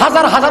খাবাইলি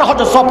হাজার হাজার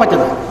সদস্য পাইতে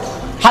না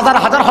হাজার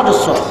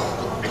সদস্য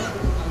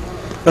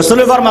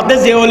রসুলের ফরমাতে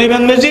যে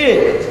অলিমেন মেজি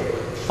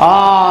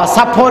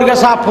সাফর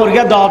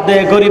গে দব দে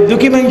গরিব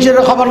দুঃখী মানুষের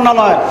খবর না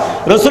লয়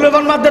রসুলের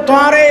ফরমাতে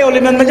তোমার এই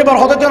অলিমেন মেজি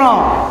বরকত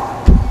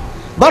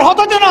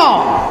না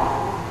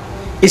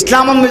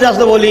ইসলামত মেজি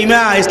আসলে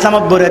বলিমা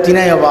ইসলামত বরাতি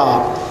নাই হবা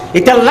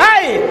এটা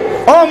লাই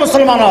ও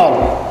মুসলমান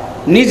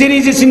নিজে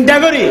নিজে চিন্তা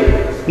করি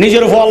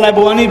নিজের ফল লাই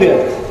বউ আনিবে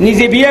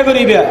নিজে বিয়ে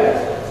করিবে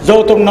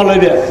যৌতুক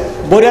নলইবে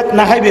বরিয়াত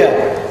না খাইবে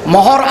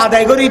মহর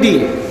আদায় করি দি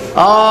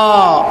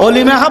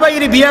অলিমা খাবাই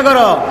বিয়ে কর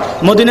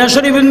মদিনা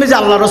শরীফ যে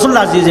আল্লাহ রসুল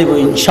রাজি যাইব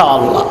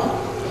ইনশাআল্লাহ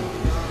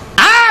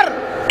আর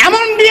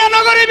এমন বিয়ে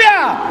না করিবে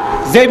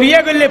যে বিয়ে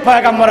করলে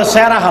পয়গাম্বরের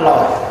চেহারা হালো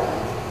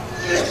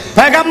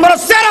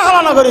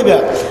না করিবে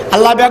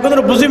আল্লাহ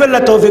বেগুনের বুঝি পেলে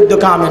তৌফিক দো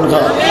কামিন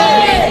কর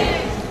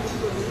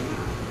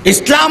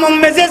ইসলাম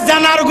মেজে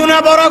জানার গুনাহ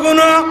বড়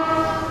গুনাহ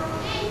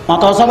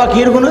মাতাসাবা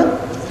কির গুনাহ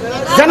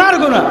জানার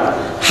গুনাহ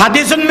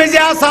হাদিসুন মেজে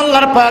আছে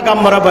আল্লাহর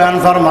পয়গম্বর বয়ান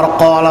ফরমার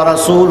ক্বালা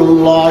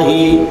রাসূলুল্লাহ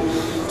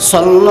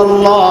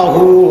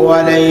সাল্লাল্লাহু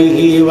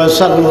আলাইহি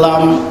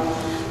ওয়াসাল্লাম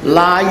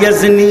লা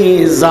ইয়াজনি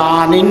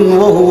জানিন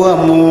ওয়া হুয়া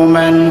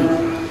মুমিন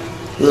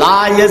লা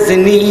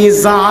ইয়াজনি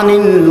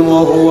জানিন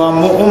ওয়া হুয়া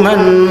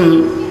মুমিন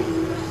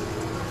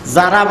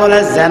যারা বলে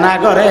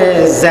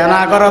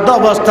জেনা করে তো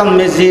অবস্থান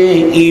মেজি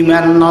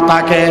ইমান ন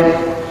থাকে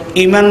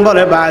ইমান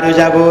বলে বাইরে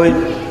যাগই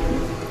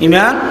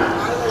ইমান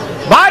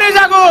বাইরে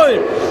যাগই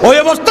ওই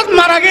অবস্থাত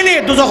মারা গেলি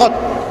দুজখত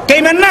কে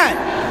ইমান নাই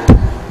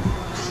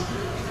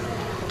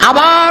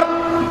আবার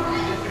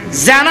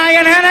জেনা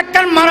এনে একটা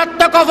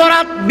মারাত্মক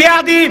অপরাধ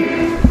ব্যাধি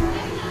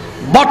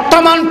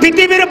বর্তমান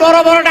পৃথিবীর বড়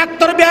বড়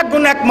ডাক্তার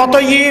বিয়াগুন একমত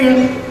ইম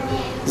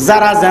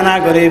যারা জেনা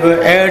করিব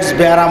এইডস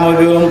বেরাম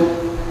হইব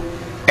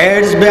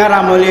এইডস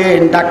বেয়ারাম হলে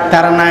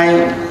ডাক্তার নাই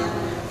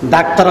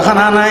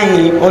ডাক্তারখানা নাই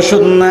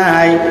ওষুধ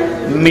নাই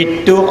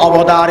মৃত্যু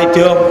অবধারিত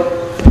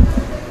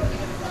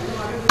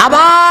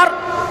আবার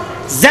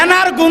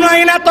জেনার গুনাহ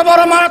না তো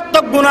বড়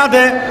মারাত্মক গুনাহ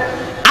দে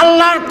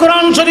আল্লাহর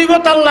কোরআন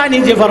শরীফত আল্লাহ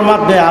নিজে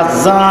ফরমাত দে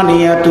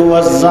আযানিয়াতু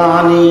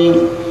ওয়াজ্জানি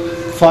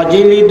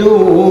ফাজলিদু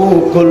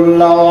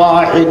কুল্লা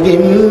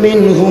ওয়াহিদিম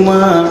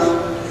মিনহুমা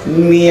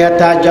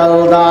মিয়াতা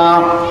জালদা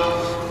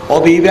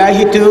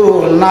অবিবাহিত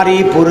নারী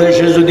পুরুষ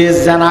যদি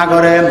জেনা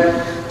করে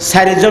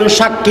 4 জন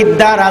সাক্ষীর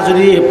দ্বারা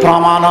যদি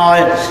প্রমাণ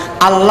হয়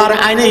আল্লাহর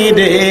আইনে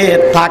দে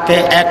তাকে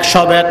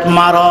 100 বেত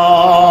মার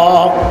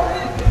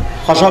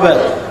 100 বেত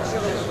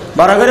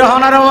বড় করে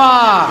হনার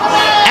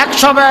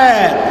 100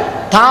 বেত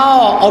তাও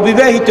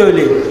অবিবাহিত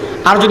হইলে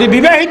আর যদি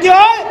বিবাহিত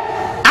হয়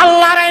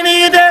আল্লাহর আইনে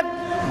দে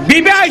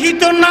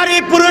বিবাহিত নারী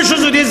পুরুষ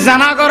যদি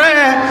জেনা করে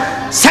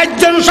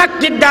 4 জন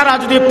সাক্ষীর দ্বারা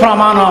যদি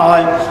প্রমাণ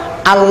হয়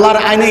আল্লাহর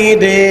আইনে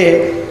দে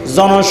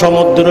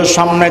জনসমুদ্রের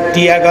সামনে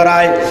তিয়া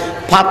গড়ায়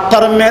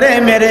পাথর মেরে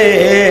মেরে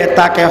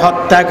তাকে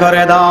হত্যা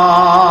করে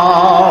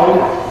দাও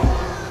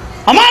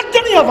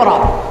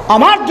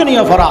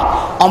অমার্জনীয়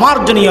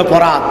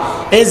অপরাধ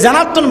এই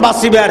জানাতুন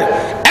বাসিবের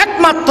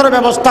একমাত্র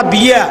ব্যবস্থা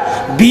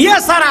বিয়ে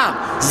ছাড়া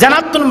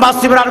জানাতুন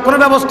বাসিবের আর কোনো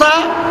ব্যবস্থা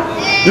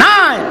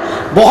নাই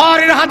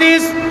বুখারীর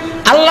হাদিস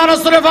আল্লাহ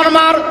রাসূল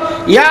ফরমার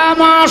ইয়া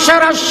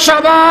মাশারাশ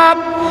শাবাব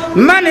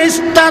মান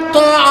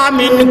ইসতাতা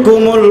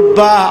মিনকুমুল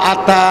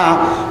বাআতা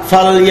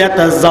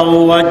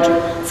ফালইয়াতাযাওয়াজ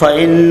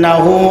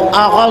ফাইন্নাহু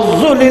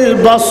আগাযযু লিল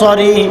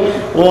বাসারি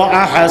ওয়া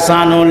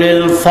আহসানু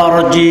লিল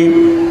ফারজি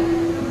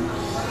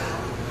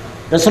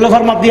রাসূল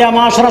ফরমাত ইয়া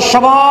মাশারাশ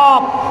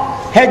শাবাব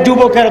হে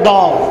যুবকের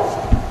দল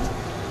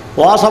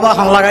ওয়াসাবা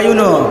খান লাগাইও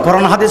না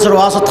কোরআন হাদিসের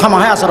ওয়াসাত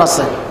থামাহে আসর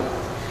আছে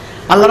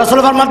আল্লাহ রাসূল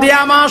ফরমাত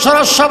ইয়া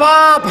মাশারাশ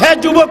শাবাব হে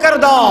যুবকের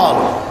দল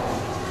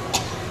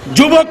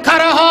যুবক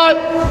কারা হয়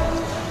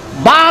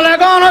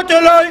বালেগান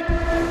চলে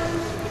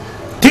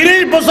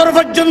 30 বছর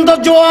পর্যন্ত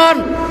জওয়ান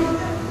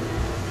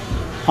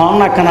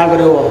না কেনা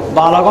করে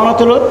বালেগান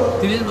চলে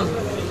 30 বছর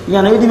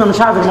ইয়ানি ইমাম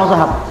শাফিঈ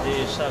মাযহাব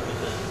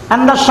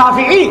আন্দা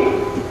শাফিঈ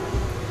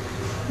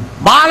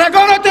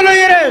বালেগন হতে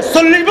লইয়ে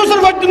 40 বছর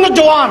পর্যন্ত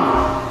জওয়ান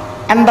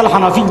এন্দাল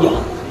হানাফিয়া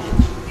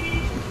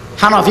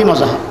হানাফি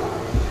মজাহ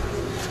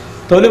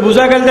তাহলে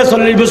বোঝা গেল যে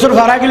 40 বছর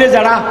ফারা গেলে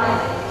যারা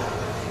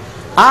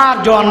আর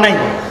জওয়ান নাই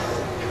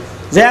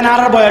যে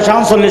আর বয়স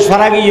 40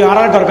 ফারা গিয়ে আর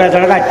দরকার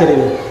যারা রাখতে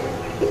দেবে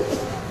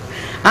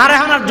আর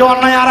এখন আর জওয়ান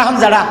নাই আর এখন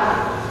যারা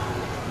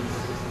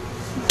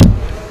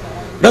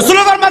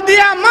রাসূলের ফরমান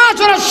দিয়া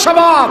মাশার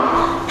শাবাব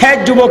হে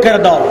যুবকের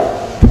দল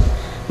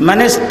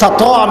মানে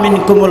ইসতাতা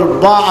মিনকুমুল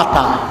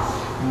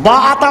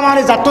বাআতা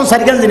মানে যাতন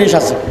সারিকান জিনিস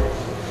আছে।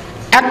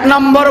 এক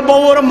নম্বর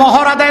বউর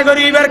মোহর আদায়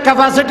করিবার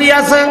ক্যাপাসিটি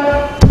আছে,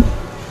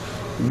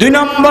 2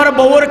 নম্বর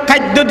বউর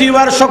খাদ্য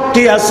দিবার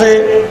শক্তি আছে,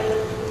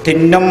 3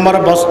 নম্বর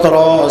বস্ত্র,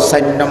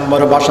 4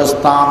 নম্বর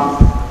বাসস্থান।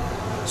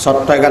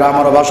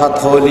 চট্টগ্রামের বাসাত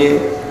হইলে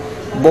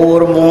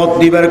বউর মত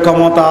দিবার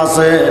ক্ষমতা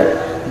আছে,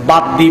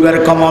 বাদ দিবার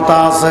ক্ষমতা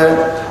আছে,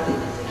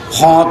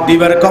 হদ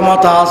দিবার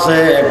ক্ষমতা আছে,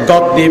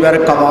 গদ দিবার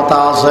ক্ষমতা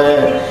আছে।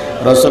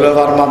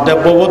 রাসূলের মধ্যে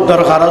বহুত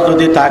দরকার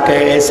যদি থাকে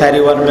এই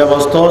সারিওয়ার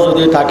ব্যবস্থা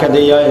যদি থাকে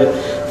দিয়ে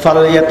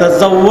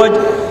ফালিয়াতাজাওয়াজ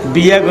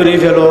বিয়ে করে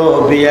ফেলো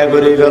বিয়ে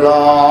করে ফেলো।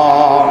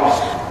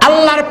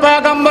 আল্লাহর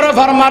পয়গম্বর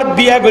ফরমার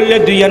বিয়ে করলে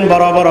 2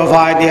 বড় বড়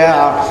ফায়দা।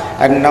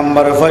 1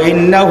 নম্বর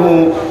ফাইন্নাহু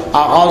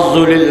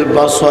আগাযযু লিল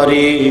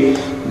বাসারি,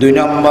 2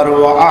 নম্বর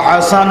ওয়া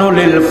আহসানু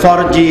লিল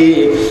ফারজি।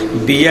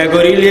 বিয়ে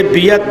করিলে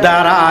বিয়ের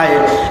দ্বারায়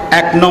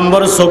 1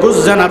 নম্বর সগুজ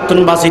জানাতুন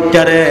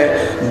বাসিতারে,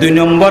 2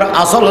 নম্বর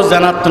আসল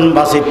জানাতুন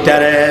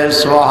বাসিতারে।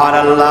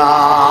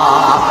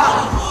 সুবহানাল্লাহ।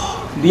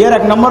 বিয়ের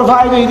 1 নম্বর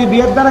ফায়দা এই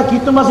বিয়ের দ্বারা কি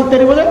তুমি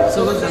বাসিতারে বলে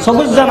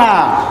সগুজ জানা,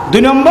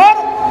 2 নম্বর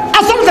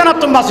আসল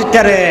জানাতুন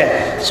বাসিতারে।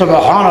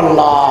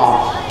 সুবহানাল্লাহ।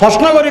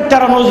 প্রশ্ন করি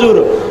তারা নজুর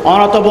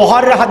অনত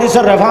বুখারীর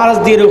হাদিসের রেফারেন্স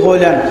দিয়ে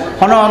কইলেন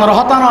হন অনর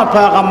হতা না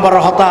পয়গম্বর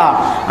হতা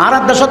আর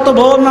দেশত তো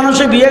বহু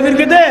মানুষে বিয়ে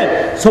করে দে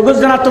সগুজ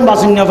জানাতুন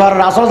বাসিন নেভার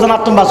আসল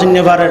জানাতুন বাসিন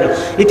নেভারের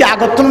ইতি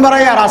আগতন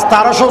বাড়াই আর রাস্তা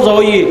আরো সহজ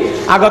হই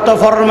আগত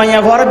ফরর মাইয়া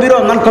ফরে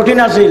বিরোধ মান কঠিন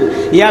আছিল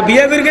ইয়া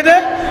বিয়ে করে দে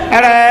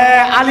এরে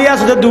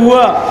আলিয়াস দে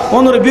দুয়া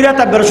অনুর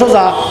বিরাতা বের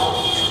সোজা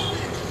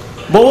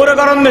বউরে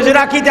গরম মেজে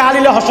রাখিতে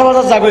আলিলে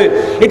হর্ষবাজার যাবে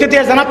এটা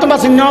দিয়ে জানাতুন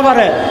বাসিন নেওয়া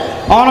পারে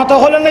অনত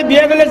হলে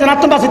বিয়ে করলে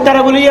জানাতুন বাসিন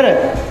তারা বলি রে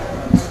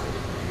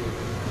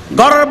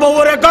গরর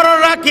বউরে গরর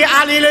রাখি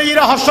আলিলে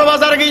ইরে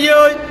হর্ষবাজার গিয়ে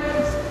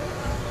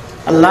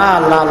আল্লাহ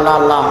আল্লাহ আল্লাহ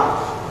আল্লাহ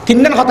 3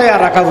 দিন কথা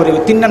আর রাখা করিবে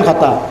 3 দিন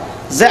কথা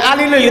যে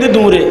আলিলে ইরে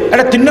দূরে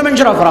এটা 3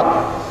 মানুষের অপরাধ।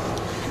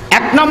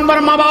 1 নম্বর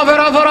মা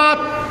বাপের অপরাধ,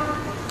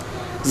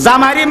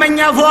 জামারি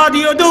মাইয়া ফুয়া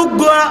দিও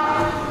দুগুয়া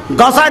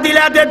গসা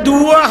দিলা দে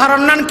দুয়া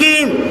হারনান কি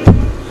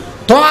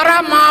তোরা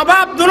মা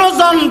বাপ দুনো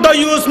জন্ত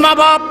ইউস মা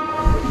বাপ।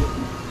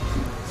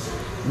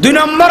 2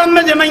 নম্বর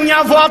যে মাইয়া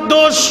ফুয়া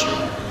দোষ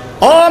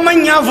ও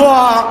মাইয়া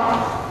ফুয়া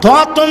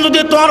তোমার তো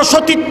যদি তোমার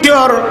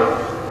সতীত্বর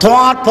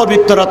তোমার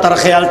পবিত্রতার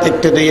খেয়াল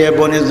থাকতে দিয়ে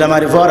বনির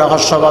জামারি ফুয়ারে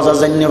হর্ষবাজার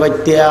জানিয়ে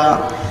পাইতিয়া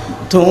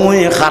তুই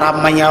খারাপ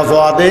মাইয়া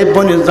ফুয়া দে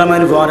বনির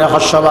জামারি ফুয়ারে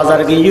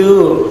হর্ষবাজার গিয়েও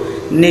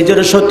নিজের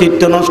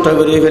সতীত্ব নষ্ট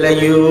করে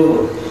ফেলাইও।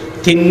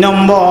 3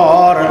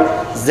 নম্বর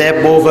যে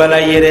বউ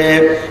ফেলাই রে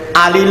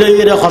আলি লই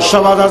রে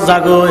হর্ষবাজার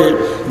জাগই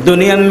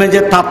দুনিয়ার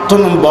মেজে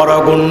তাপ্তন বড়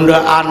গুন্ড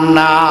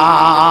আন্না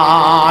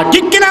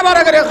ঠিক কিনা বড়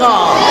করে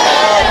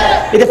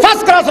এটা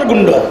ফার্স্ট ক্লাসের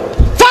গুন্ড,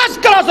 ফার্স্ট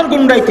ক্লাসের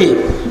গুন্ড আইতি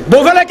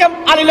বউ ফেলাই কে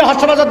আলি লই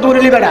হর্ষবাজার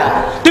দৌড়িলি বেড়া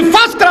তুই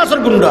ফার্স্ট ক্লাসের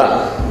গুন্ড।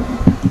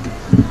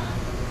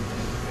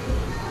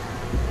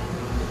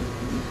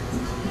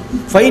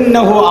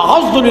 ফাইন্নাহু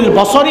আগাযযু লিল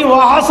বাসারি ওয়া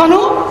আহসানু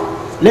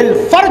লিল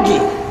ফারজি।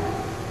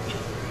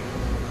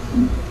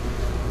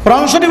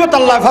 কোরআন শরীফত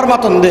আল্লাহ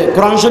ফরমাতন দে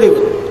কোরআন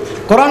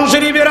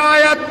শরীফের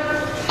আয়াত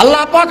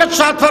আল্লাহ পাক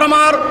ارشاد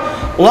ফরমার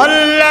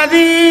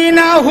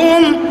ওয়াল্লাযীনা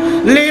হুম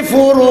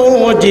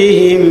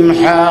লিফুরুজিহিম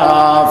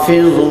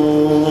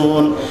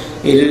হাফিজুন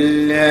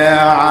ইল্লা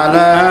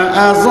আলা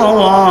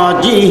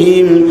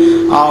আযওয়াজিহিম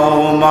আও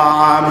মা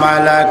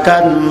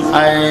মালাকাত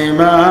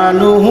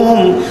আইমানুহুম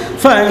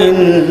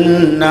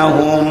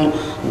ফাইন্নাহুম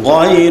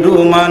গায়রু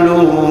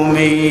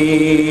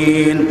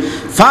মালুমিন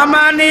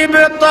فمن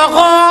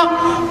ابتغى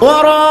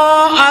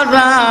وراء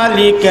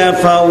ذلك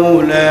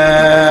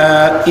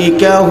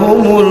فأولئك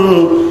هم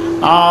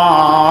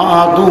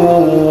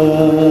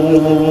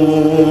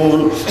العادون।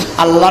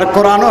 আল্লাহর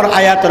কোরআনের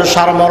আয়াতের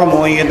সারমর্ম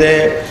দে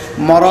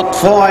মরদ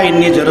ফয়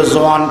নিজের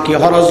জওয়ান কি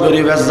খরচ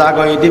করিবে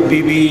জাগই দি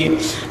বিবি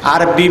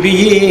আর বিবি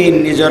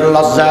নিজের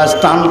লজ্জা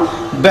স্থান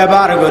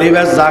ব্যবহার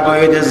করিবে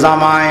জাগই দি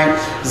জামাই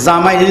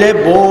জামাইলে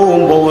বউ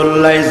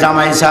বউলাই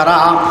জামাই ছাড়া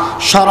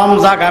শরম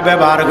জাগা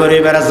ব্যবহার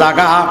করিবে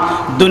জাগা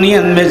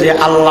দুনিয়ার মেজে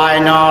আল্লাহ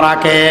ন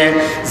রাখে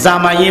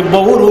জামাই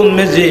বউর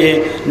মেজে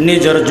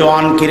নিজের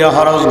জওয়ান কিরে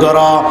খরচ কর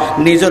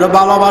নিজের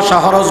ভালোবাসা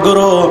খরচ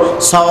করো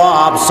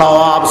সওয়াব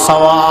সওয়াব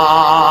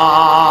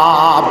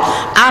সওয়াব।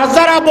 আর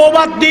যারা বউ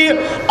বাদ দি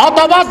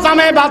অথবা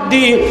জামাই বাদ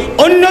দি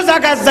অন্য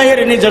জায়গায় যাই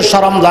নিজের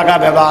শরম জায়গা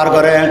ব্যবহার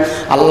করে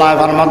আল্লাহ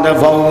ফরমাতে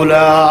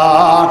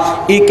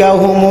ফাউলাইকা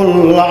হুমুল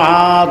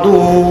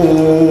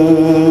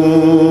আদুন।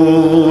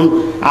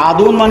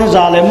 আদুন মানে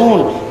জালেমুন,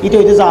 এটা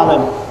হইতে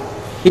জালেম,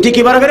 এটা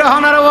কিবার করে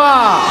হনার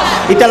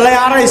এটা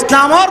আর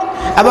ইসলামর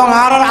এবং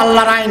আর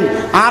আল্লাহর আইন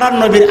আর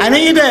নবীর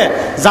আইনেই দে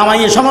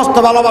জামাইয়ে সমস্ত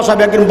ভালোবাসা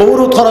বেগিন বউর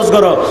খরচ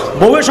করো,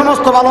 বউয়ের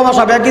সমস্ত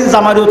ভালোবাসা বেগিন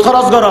জামাইয়ের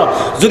খরচ করো।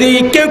 যদি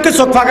কেউ কেউ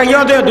চোখ ফাঁকাইয়া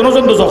দেয়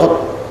দুজন দুজখত,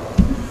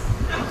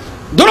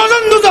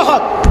 দুজন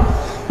দুজখত।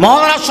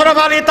 মৌলানা আশরাফ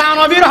আলী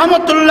থানভী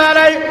রহমাতুল্লাহ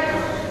আলাইহি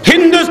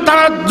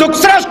হিন্দুস্তানের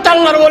যুগশ্রেষ্ঠ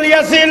আল্লাহর ওলি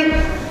আছেন,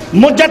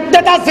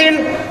 মুজাদ্দিদ আছেন,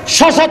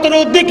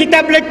 617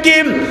 কিতাব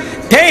লিখিম।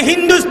 হে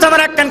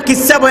হিন্দুস্তানের একখান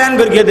কিচ্ছা বয়ান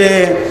করিয়ে দে।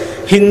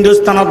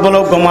 হিন্দুস্তানত বলো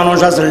গো মানুষ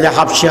আছে যে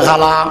হাফসি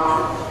খালা,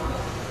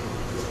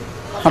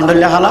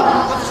 আলহামদুলিল্লাহ খালা,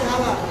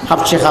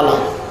 হাফসি খালা।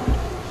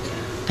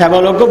 তা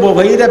বলো গো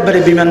বই দেবরে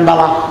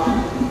বিমানবালা,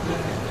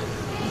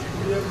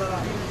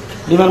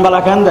 বিমানবালা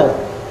কেন দেয়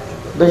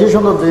বেশি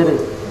সুন্দর দেয় রে,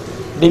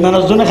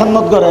 বিমানের জন্য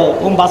খেদমত করে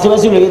বাসি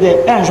বাসি লেগে দেয়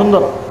হ্যাঁ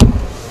সুন্দর।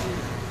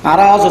 আর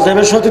আজ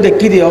সত্যি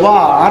দেখি দিও বা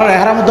আর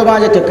হেরার মধ্যে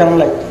বাজে তো কেমন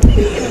লাগে।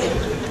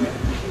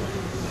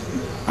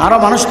 আরো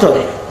মানুষ তো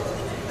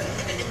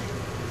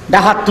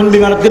দেখাত তুমি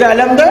বিমানত দিয়ে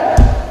এলাম দে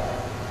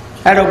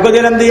অজ্ঞ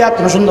দিলাম দিয়ে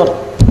তুমি সুন্দর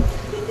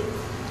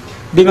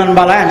বিমান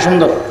বালা হ্যাঁ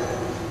সুন্দর।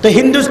 তো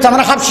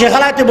হিন্দুস্তানের খাপ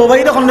শেখালাইতে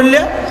বোবাই তখন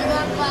দিলে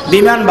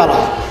বিমান বালা।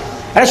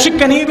 আরে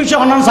শিক্ষা নিয়ে বিষয়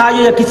অন্যান্য সাহায্য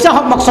কিচ্ছা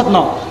হক মকসদ ন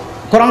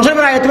কোরআন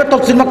শরীফের আয়াতে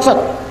তফসির মকসদ।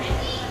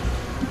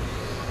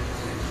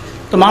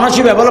 তো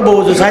মানুষই বলে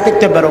বউজু সাই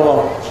দেখতে পারো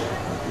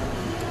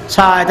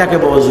সাই তাকে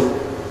বউজু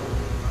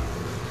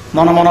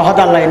মনে মনে হত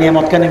আল্লাহ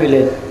নিয়ামত কেন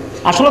মিলে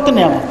আসলে তো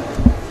নিয়ামত।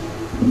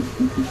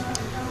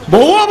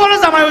 বউও বলে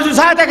জামাই বুঝু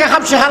সাই তাকে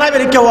খাপ শেখালাই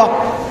বেরি কেউ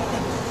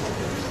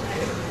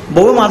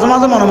বউ মাঝে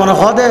মাঝে মনে মনে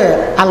হদে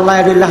আল্লাহ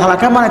এদিল্লা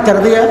হালাকে মানে তের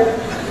দিয়ে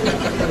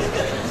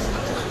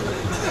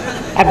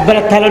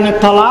একবারে থেলনের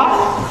তলা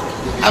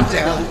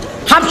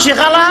হাফ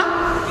শেখালা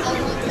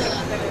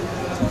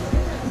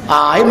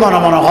আই মনে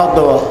মনে হদ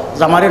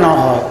জামারি না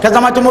হয় কে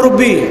জামাই তো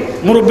মুরব্বী,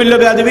 মুরব্বীর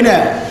লোক দিবি না।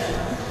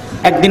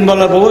 একদিন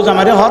বলে বউ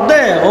জামারি হদ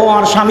দে ও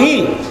আর স্বামী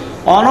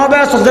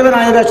অনব্যস্ত দেবে না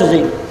ব্যস্ত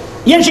যাই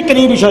ইয়েন শিক্ষা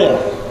নিয়ে বিষয়ে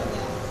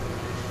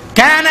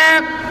কেন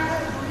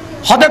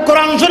হদে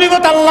কোরআন শরীফ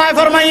আল্লাহ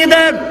ফরমাইয়ে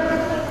দেব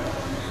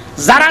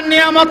যারা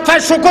নিয়ামত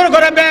পায় শুকর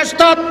করে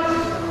ব্যস্ত,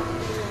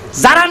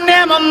 যারা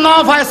নিয়ামত না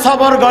পায়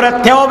সবর করে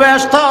তেও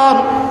ব্যস্ত।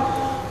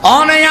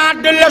 অনেক আট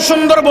দিলে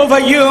সুন্দর বউ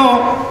ভাইও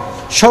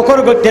শুকর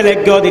করতে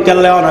লেগে দিতে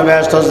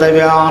অনব্যস্ত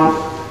যাবে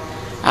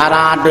আর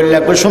আট দিলে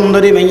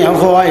সুন্দরী মেয়ে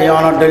হওয়াই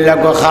অনেক দিলে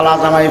খালা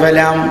জামাই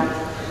ফেলাম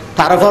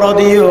তারপরও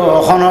দিও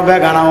এখন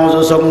বেগানা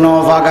চোখ ন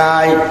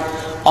ফাঁকাই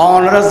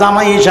অনর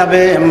জামাই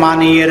হিসাবে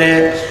মানিয়ে রে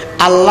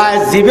আল্লাহ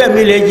জিবে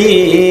মিলে গি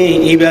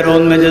ইবের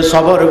মেজে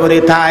সবর করে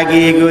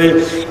থাকি গই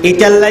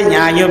ইতাল্লাই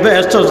ন্যায়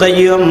ব্যস্ত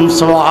যাইম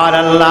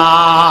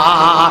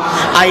সুবহানাল্লাহ।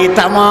 আই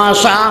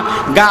তামাশা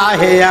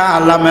গাহে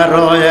আলম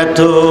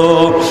রোয়তু,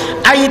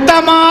 আই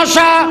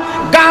তামাশা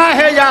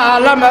গাহে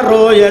আলম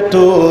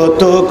রোয়তু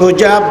তো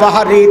কুজা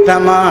বাহারি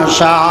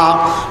তামাশা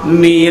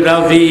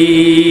মিরবি।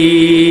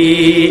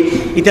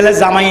 ইতালে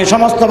জামাই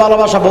সমস্ত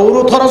ভালোবাসা বউর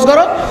খরচ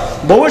করো,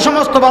 বউ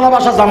সমস্ত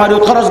ভালোবাসা জামাইর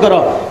খরচ করো।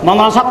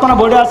 মামা সাতনা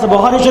বইটা আছে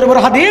বুখারী শরীফের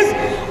হাদিস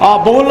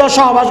বউল্য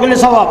সহবাস গেলে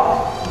স্বভাব,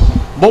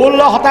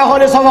 বউল্য হতা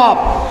হলে স্বভাব,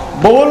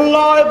 বউল্য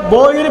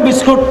বইয়ের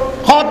বিস্কুট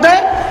খাওয়াতে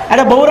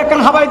আরে বউর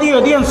একখান খাবাই দিও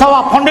দিন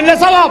স্বভাব ফন্ডিলে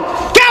স্বভাব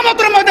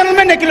কিয়ামতের ময়দানে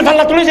মেনে কিল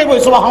ফাল্লা তুলে যাইব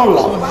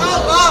সুবহানাল্লাহ।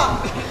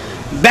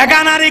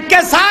 বেগানারিকে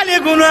সালে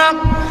গুনাহ,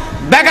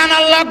 বেগান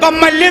আল্লাহ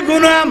গম্মাইলে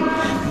গুনাহ,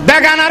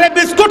 বেগানারে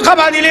বিস্কুট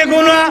খাবা দিলে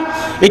গুনা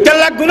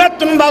ইতাল্লা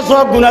গুনাতুন বাসো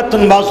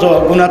গুনাতুন বাসো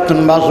গুনাতুন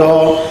বাসো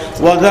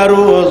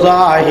ওয়াজারু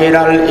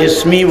জাহিরাল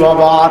ইসমি ওয়া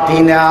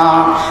বাতিনা।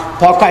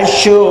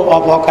 প্রকাশ্য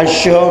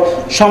অপ্রকাশ্য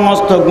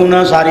সমস্ত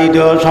গুনাহ সারি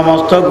দিও,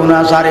 সমস্ত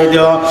গুনাহ সারি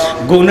দিও।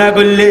 গুনাহ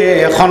করলে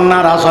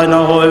খন্নার আশয়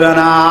হইবে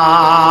না।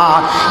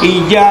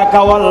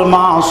 ইয়াকা ওয়াল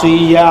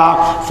মাসিয়া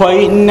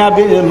ফাইন্না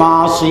বিল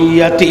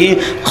মাসিয়াতি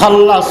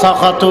খাল্লা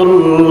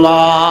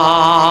সাখাতুল্লাহ।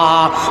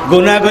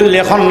 গুনাহ করলে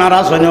খন্নার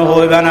আশয়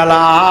হইবে না।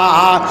 লা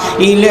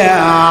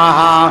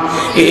ইলাহা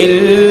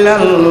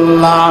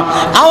ইল্লাল্লাহ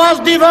আওয়াজ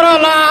দিব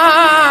লা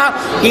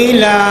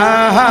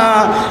ইলাহা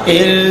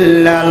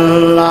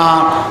ইল্লাল্লাহ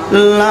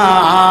লা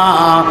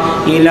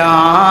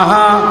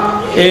ইলাহা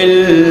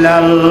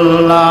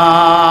ইল্লাল্লাহ।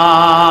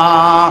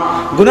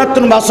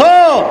 গুনাতুন বাসো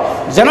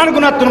জানার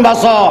গুনাতুন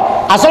বাসো,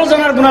 আসল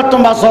জানার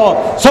গুনাতুন বাসো,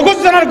 সগুজ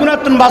জানার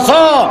গুনাতুন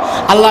বাসো।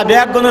 আল্লাহ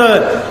বেয়াক গুনাহ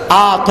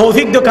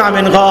তৌফিক দো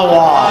কামিন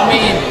গাওয়া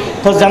আমিন।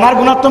 তো জানার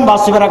গুণাত্তম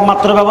বাঁচিবার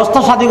একমাত্র ব্যবস্থা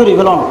শাদি করি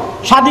গেলাম,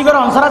 শাদি করে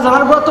অনসারা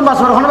জানার গুণাত্তম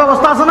বাঁচবার কোনো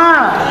ব্যবস্থা আছে না?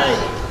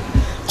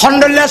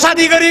 খন্ডল্যা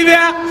শাদি করিবে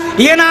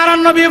ইয়ে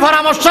নারায়ণ নবী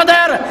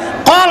পরামর্শদের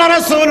قال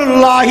رسول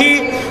الله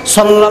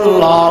صلى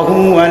الله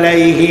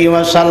عليه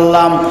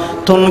وسلم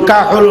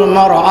تنكح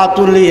المرأة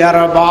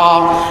لأربع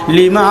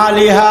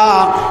لمالها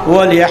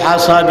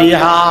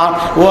ولحسبها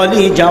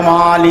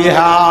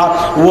ولجمالها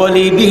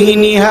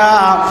ولدينها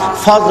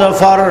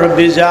فاظفر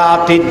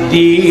بذات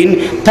الدين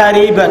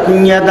تربت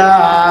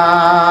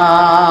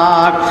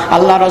يداك।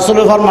 আল্লাহ রাসূল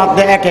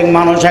ফরমাতে এক এক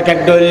মানুষ এক এক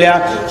দলিয়া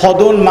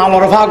হদুন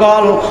মালর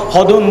পাগল,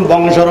 হদুন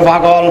বংশর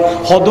পাগল,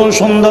 হদুন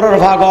সুন্দরের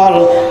পাগল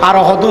আর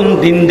হদুন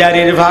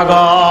দিনদারির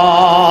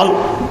পাগল।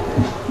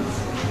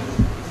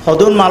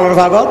 হদুন মালর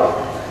পাগল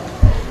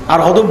আর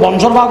হদুন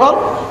বংশর পাগল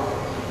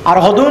আর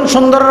হদুন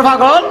সুন্দরের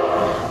পাগল,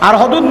 আর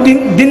হদুন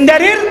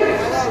দিনদারির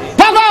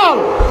পাগল।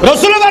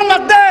 রাসূলের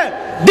মধ্যে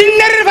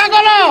দিনদারির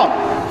পাগল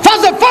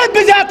ফাজফর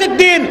বিজাতিদ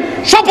দিন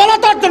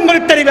সফলতা অর্জন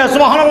করতে পারবে।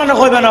 সুবহানাল্লাহ না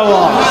কইবেন না?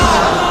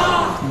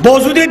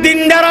 বজুদি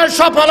দিনদার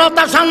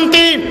সফলতা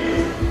শান্তি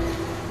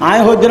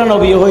আয় হইতে না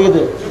নবী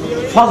হইতে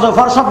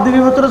ফজফর শব্দের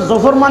ভিতরে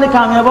জফর মানে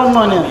কামিয়াব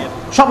নয় না,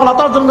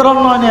 সফলতা অর্জন করার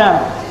নয় না।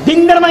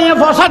 দিনদার মাইয়া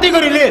ফসাদি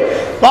করিলে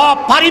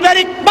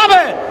পারিবারিক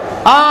ভাবে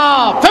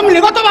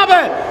ফ্যামিলিগত ভাবে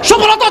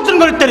সফলতা অর্জন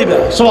করতে পারবে।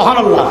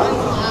 সুবহানাল্লাহ।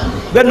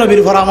 বের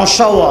নবীর পরামর্শ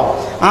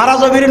আরা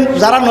জবির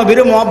যারা নবীর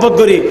মহব্বত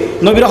করি,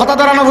 নবীর হতা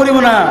ধরানো করিব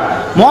না।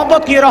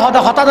 মহব্বত কি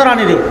হতা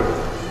ধরানি রে,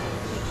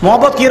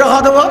 মহব্বত কি রাখা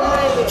দেবো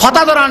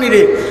হতা ধরানি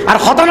রে। আর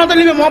হতা না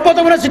দিলে মহব্বত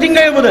মানে সিটিং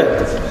গায়ে বোধ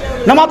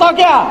না মাতা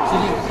কে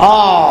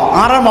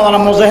আর মাওলানা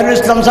মুজাহিদুল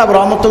ইসলাম সাহেব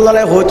রহমতুল্লাহ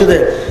হইতে দে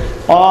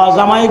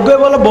জামাই গই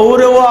বলে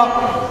বউরে ও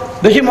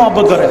বেশি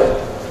মহব্বত করে।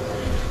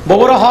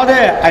 বউরে হ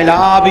দে আই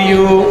লাভ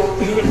ইউ,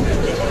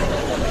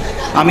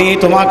 আমি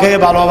তোমাকে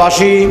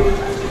ভালোবাসি।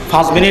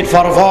 5 মিনিট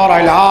পর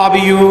আই লাভ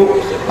ইউ,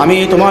 আমি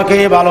তোমাকে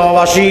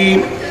ভালোবাসি।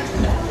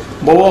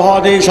 বউ হ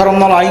দে শরম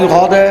মালাই হ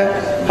দে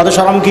হতে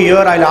শরম কি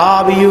আই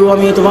লাভ ইউ,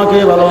 আমি তোমাকে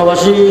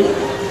ভালোবাসি।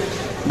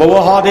 বউ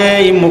হ দে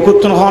এই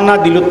মুকুত্তন হর না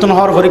দিলুত্তন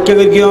হর পরীক্ষা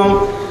করি গিয়ম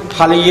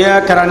খালিয়া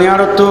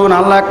কেরানিয়ার তো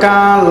নাল্লা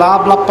কান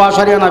লাভ লাপ্পা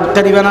সারিয়া না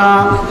বিত্তা দিবে না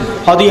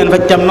হদিয়ান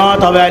ফেত্যাম নয়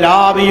তবে I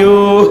love you.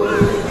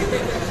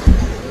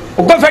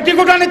 Okay fatty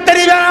কুটা নিতে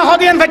দিবে না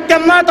হদিয়ান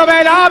ফেত্যাম নয় তবে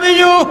আই লাভ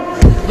ইউ।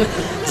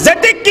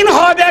 যেটি কিন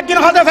হবে কিন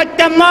হদে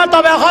ফেত্যাম নয়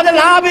তবে হদে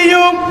লাভ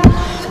ইউ।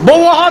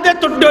 বউ হদে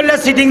তোর ডলে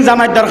সিটিং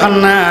জামাই দরকার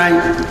নাই,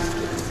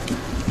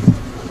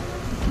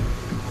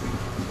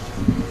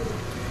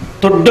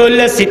 তোর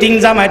ডলে সিটিং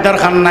জামাই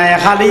দরকার নাই।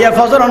 খালিয়া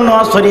ফজর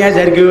নামাজ সরিয়া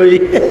যায় গই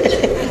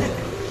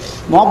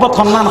মহব্বত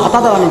সম্মান হতা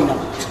দেওয়া না।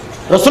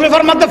 রাসূল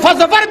ফরমাতে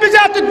ফাজফর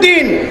বিজাতিদ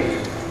দিন,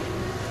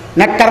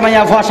 নেককার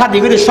মাইয়া ফুয়া শাদি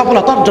করে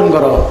সফলতা অর্জন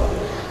করো।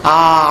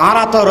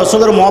 আরা তো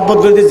রাসূলের মহব্বত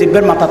করে দিয়ে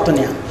জিব্বের মাথার তো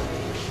নিয়া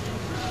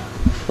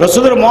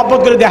রাসূলের মহব্বত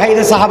করে দেখাই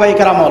দে সাহাবায়ে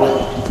কেরাম।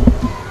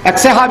 এক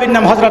সাহাবীর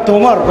নাম হযরত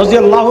ওমর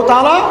রাদিয়াল্লাহু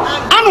তাআলা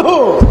আনহু।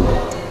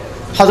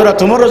 হযরত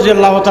ওমর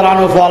রাদিয়াল্লাহু তাআলা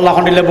আনহু আল্লাহ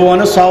দিলে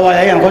বউনে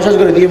সওয়ায় আন কোশিশ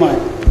করে দিয়ে মায়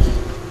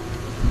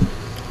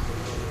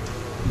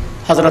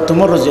হযরত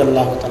ওমর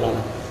রাদিয়াল্লাহু তাআলা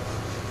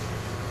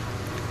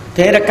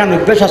তের একটা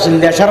অভ্যাস আছিল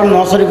দেশার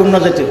নসরি গুণ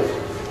যেতে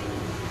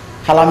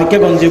হালামিকে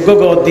গঞ্জিজ্ঞ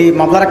গদি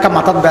মামলার একটা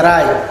মাথাত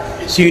বেড়ায়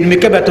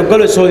সিউনমিকে বেতক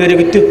গেল সৌদি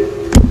করতে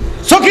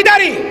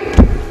চকিদারি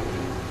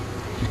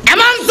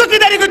এমন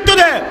চকিদারি করতে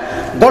দে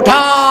গোটা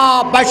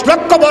 22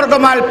 লক্ষ বর্গ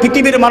মাইল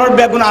পৃথিবীর মানুষ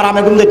বেগুন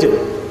আরামে গুণ দিতে।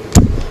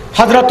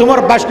 হযরত ওমর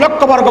 22 লক্ষ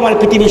বর্গ মাইল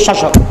পৃথিবীর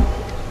শাসক।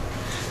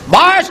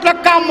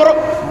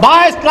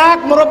 22 लाख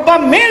मुरब्बा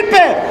मील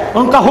पे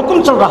उनका हुक्म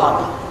चल रहा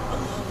था।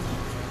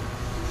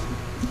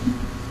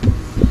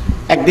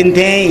 एक दिन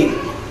थे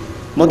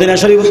मदीना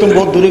शरीफ तुम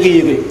बहुत दूर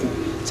गई गई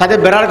साथे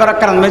बेरार करा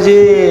कारण में जे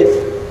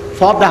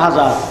फौज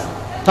 10,000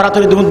 थोड़ा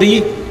थोड़ी दूर दी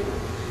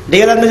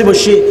डेगलात में जे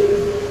बसে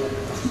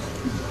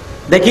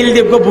देखिल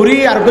देव को बुरी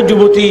और को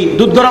युवती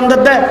दूध गरम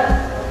दे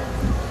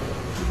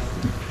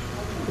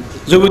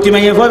युवती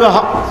में ये फौज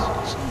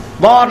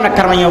बार न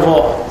कर में ये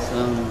फौज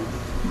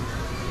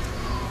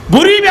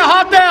बुरी में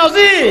हाथ है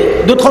अजी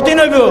दूध खती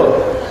नहीं गो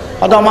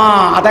अदा माँ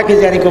आधा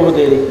केजी आनी को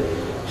दे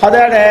हदे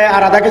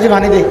और आधा केजी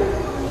पानी दे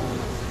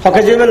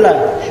हके जी बेला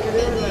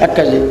 1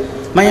 केजी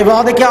मैं ये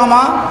बहुत क्या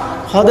माँ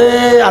हदे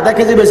आधा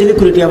केजी बेसिली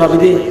कुरिटिया भाभी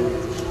दे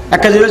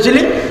 1 केजी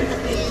बेसिली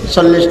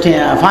 40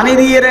 टिया पानी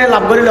दिए रे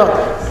लाभ करी लो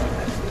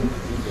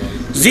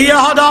जी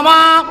हदा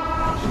माँ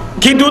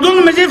कि दूधुन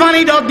में जी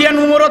पानी दो दिया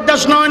नुमरो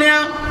 10 नौनिया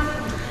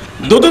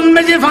दूधुन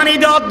में जी पानी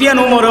दो दिया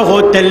नुमरो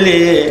होते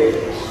ले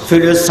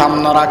फिर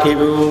सामने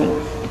राखिबू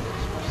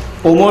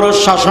उमर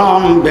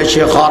शासन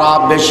बेशी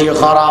खराब बेशी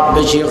खराब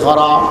बेशी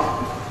खराब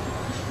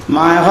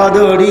माय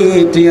हदोड़ी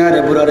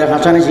तुयारे बुरारे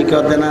हासाने शिक्षा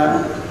देना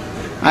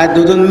आय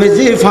दूधन में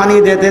जी पानी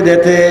देते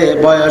देते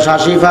बयस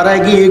 80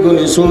 फारेगी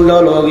कोई सुन लो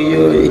लोगी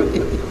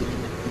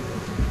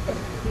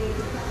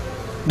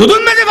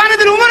दूधन में जी पानी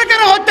दिल उमर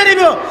केन होते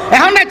रिबो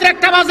এখন না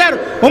একটা বাজার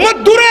উমর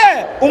দূরে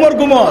উমর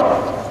গুমর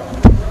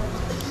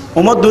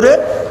উমর দূরে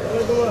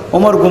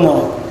উমর গুমর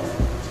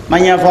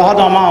মাইয়া ফহাদ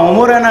আমা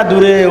উমরে না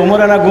দূরে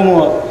উমরে না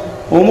গুমর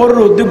উমর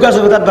উদ্যোগ আছে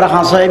বেটা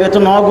হাসা এবে তো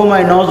ন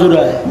ঘুমায় ন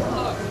জুরায়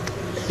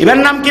ইবের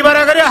নাম কি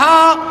বারে করে হা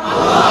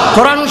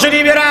কোরআন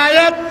শরীফের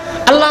আয়াত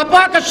আল্লাহ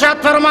পাক ارشاد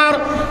ফরমার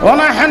ওয়া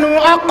নাহনু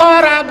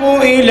আকরাবু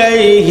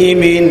ইলাইহি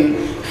মিন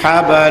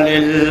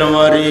হাবালিল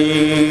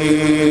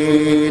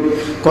ওয়ারিদ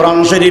কোরআন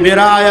শরীফের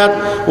আয়াত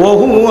ওয়া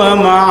হুয়া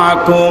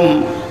মাআকুম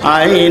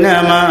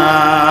আইনামা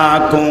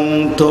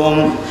কুনতুম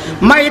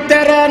मैं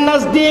तेरे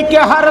नजदीक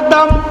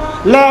हरदम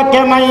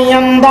लेके मैं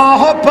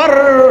अंदाह पर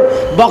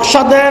बख्श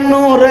दे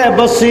नूर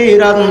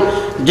बसीरन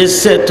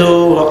जिससे तू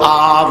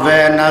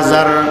आवे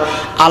नजर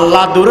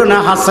अल्लाह दूर न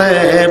हंसे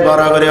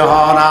बरबर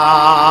होना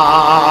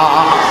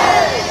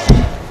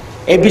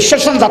এই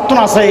বিশ্বাসন যাত্তন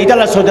আছে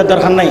ইতালে সৌদের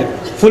দরকার নাই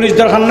পুলিশ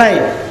দরকার নাই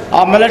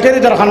মিলিটারি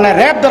দরকার নাই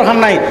র‍্যাব দরকার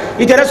নাই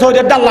ইতারে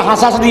সৌদের আল্লাহ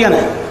হাসাস দিয়ে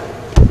নাই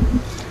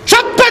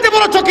সবচেয়ে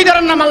বড়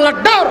চকিদারের নাম আল্লাহর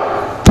ডর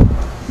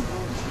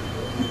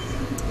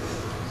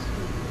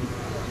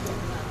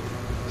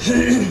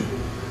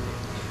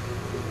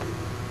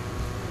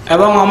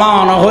এবং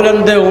আমার হলেন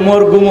দে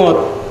উমর গুমত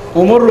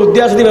উমর লুদ্দি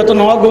আছে দিবে তো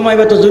ন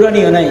ঘুমাইবে তো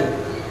জুরানিও নাই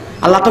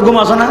আল্লাহ তো ঘুম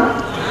আছে না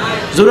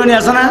জুরানি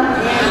আছে না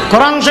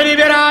কোরআন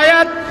শরীফের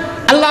আয়াত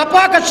আল্লাহ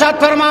পাক ইরশাদ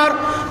ফরমার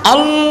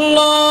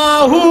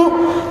আল্লাহু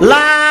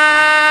লা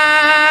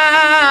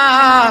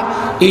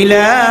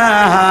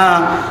ইলাহা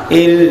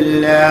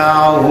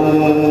ইল্লাহু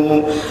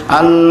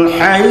আল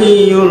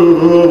হাইয়ুল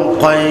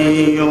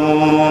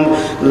কাইয়্যুম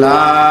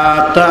লা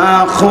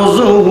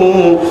তাখুযুহু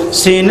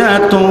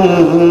সিনাতুন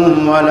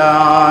ওয়ালা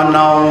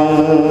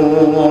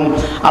নাওম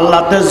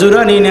আল্লাহতে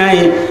জুরানি নাই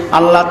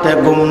আল্লাহতে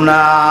ঘুম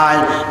নাই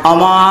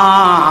আমা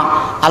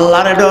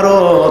আল্লাহরে ডরো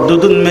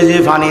দুদুন মেজে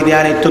পানি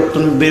দেয়ানি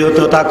তুতুন বিরত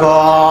থাকো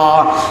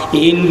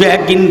ইন ব্যাগ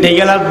কিনতে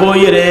গেলার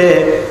বই রে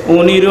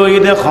উনি রই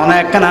দেখো না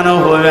কেনানো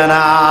হবে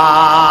না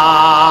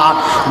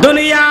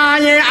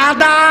দুনিয়ায়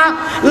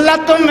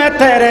আদালত में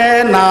तेरे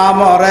नाम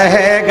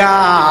रहेगा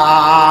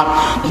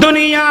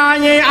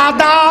दुनियाए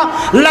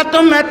अदालत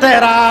में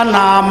तेरा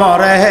नाम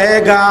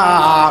रहेगा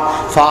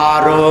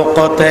फारूक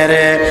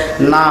तेरे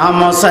नाम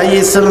से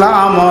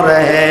इस्लाम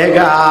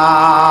रहेगा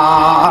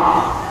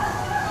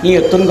ये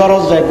तुम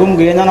गरज जाए गुम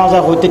गए ना जा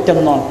होते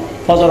तन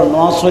फजर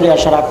नमाज पढ़ी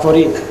शराब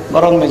पढ़ी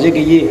गरज में जे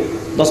गई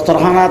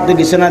दस्तरखाना दे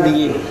बिछना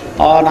दिए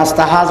और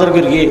नाश्ता हाजिर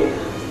कर गए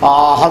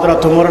हजरत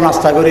तुमर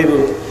नाश्ता करीब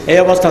এই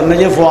অবস্থায়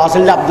মেজে ফো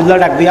আসলে আব্দুল্লাহ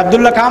ডাক দি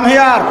আব্দুল্লাহ কাম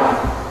হিয়ার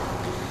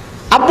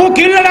আব্বু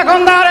কিল্লা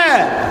ডাকন দারে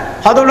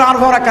হদুল আর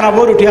ফরা কেন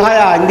বড় উঠি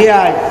হায়া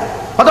ইন্ডিয়ায়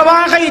কত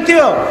বাঙা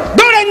খাইতিও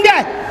দৌড়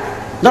ইন্ডিয়ায়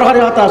দরকারি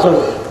হতা আসো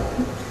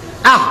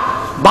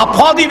বাপ ফ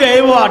দিবে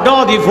এই ওয়া ড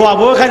দি ফোয়া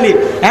বউ খালি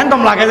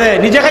হ্যান্ডম লাগে যে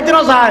নিজে খাইতে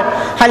না চায়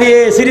খালি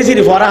সিরি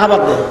সিরি ফরা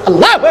খাবার দে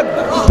আল্লাহু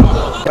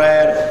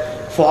আকবার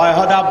ফয়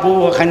হদা আব্বু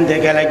ওখান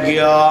থেকে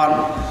লাগিয়ন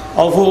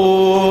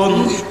অফুন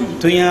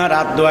তুই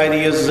রাত দোয়াই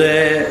দিয়েছে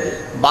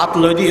বাত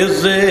লই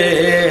দিয়েছে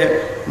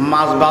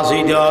মাছ বাছি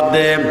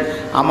দে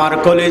আমার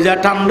কলিজা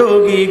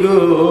টান্ডগি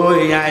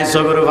গই আই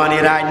সগর পানি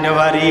রাইন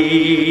বাড়ি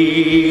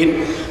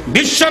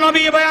বিশ্ব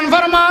নবী বয়ান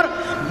ফরমার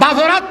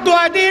বাফরাত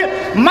দোয়া দি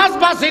মাছ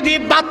বাছি দি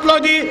বাত লই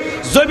দি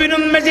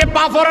জমিনুন মেজে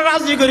বাফর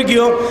রাজি করে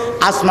গিও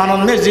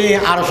আসমানুন মেজে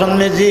আরশন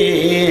মেজে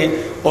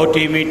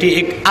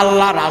অটোমেটিক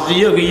আল্লাহ রাজি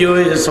হয়ে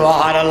গিয়ে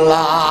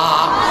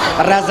সুবহানাল্লাহ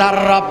রাজার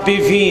রাব্বি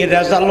ফি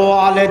রাজাল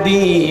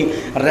ওয়ালিদি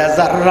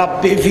রাজার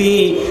রাব্বি ফি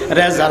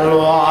রাজাল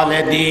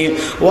ওয়ালিদি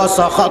ওয়া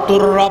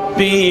সাখাতুর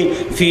রাব্বি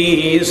ফি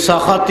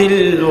সাখাতিল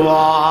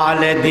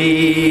ওয়ালিদি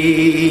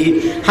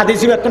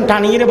হাদিসে বেতন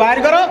টানিয়ে বাইর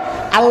করো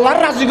আল্লাহর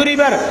রাজি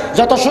করিবার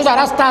যত সোজা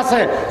রাস্তা আছে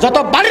যত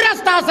বাড়ির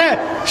রাস্তা আছে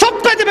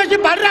সবচেয়ে বেশি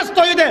বাড়ির রাস্তা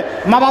হইতে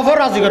মা বাবার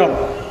রাজি করো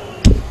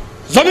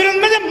জমিনের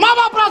মধ্যে মা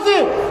বাপ রাজি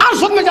আর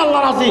সব মেজে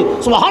আল্লাহ রাজি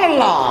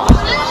সুবহানাল্লাহ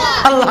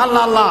আল্লাহ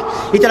আল্লাহ আল্লাহ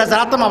ইতারা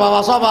যারা তো মা বাবা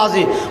সব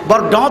আজি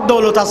বড় ডট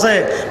দৌলত আছে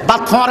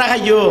বাত ফোঁরা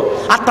খাইও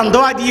আত্মান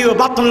দোয়া দিও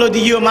বাতন লো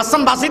দিও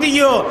মাসাম বাসি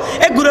দিও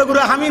এ ঘুরে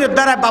ঘুরে হামিনের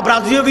দ্বারা বাপ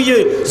রাজিও গিয়ে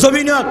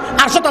জমিনত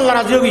আর সব আল্লাহ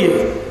রাজিও গিয়ে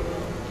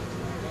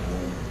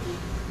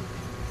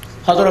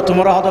হজরত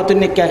তোমরা হজরত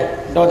নিকে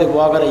দে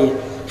বোয়া করে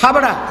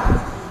হাবড়া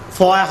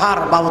ফয় হার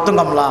বাবতন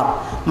গামলার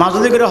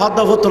মাজুদি করে হদ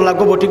ফতুল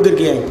লাগবো বটিক করে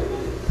গিয়ে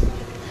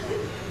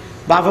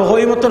বাপে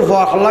হই মতন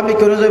ফোয়া খাল্লা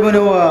বিক্রি যাবে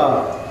না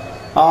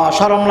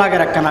সরম লাগে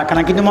রাখা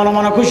না কিন্তু মনে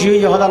মনে খুশি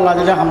হয়ে হদ আল্লাহ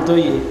দিলে হাম তো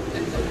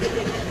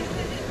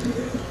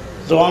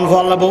জোয়ান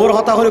ফল্লা বউর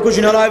হতা হলে খুশি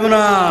না লাগবে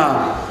না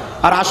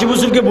আর 80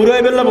 বছরকে বুড়ো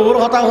হয়ে বেললে বউর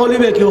হতা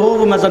হলিবে কি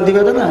হব মেজান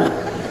দিবে তো না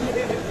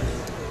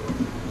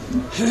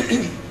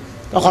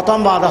তো খতম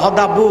বাদ হদ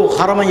আব্বু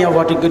খারামাইয়া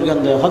ভা ঠিক করে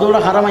গন্ধে হদৌড়া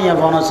খারামাইয়া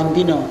ভা না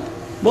চিন্তি না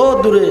বহুত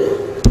দূরে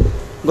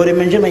গরিব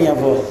মানুষে মাইয়া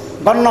ভো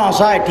গন্ন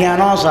চায় ঠিয়া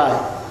ন চায়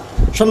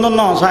সুন্দর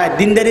ন চায়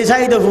দিনদারি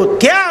চাই তো ভূত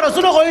কে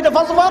রসুল কই তো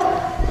ফাঁসবার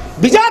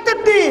বিজাতের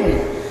দিন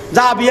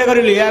যা বিয়ে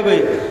করে লিয়া গই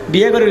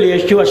বিয়ে করে লিয়ে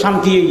এসছি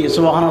শান্তি হয়ে গিয়ে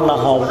সুবহানাল্লাহ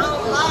হও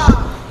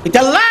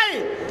এটা লাই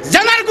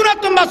জানার গুণা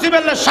তুমি বাঁচি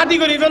ফেললে শাদি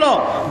করি ফেলো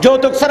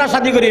যৌতুক ছাড়া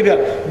শাদি করিবে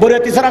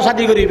বরিয়াতি ছাড়া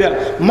শাদি করিবে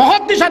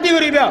মহত্তি শাদি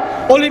করিবে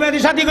অলিমাদি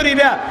শাদি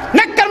করিবে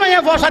নেককার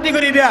মাইয়া ফ শাদি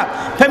করিবে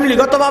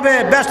ফ্যামিলিগতভাবে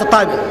ব্যস্ত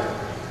থাকবে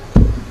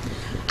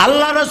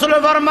আল্লাহ রসুল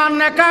ফরমান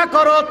নেকা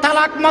করো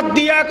তালাক মত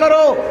দিয়া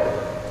করো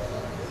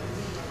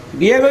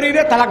বিয়ে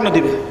করিবে তালাক ন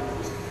দিবে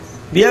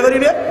বিয়ে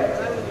করিবে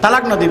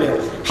তালাক ন দিবে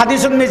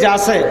হাদিসের মধ্যে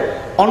আছে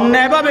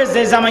অন্যায়ভাবে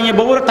যে জামাইয়ে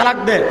বউর তালাক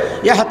দে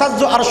ইয়া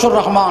হাতাজ্জু আরশুর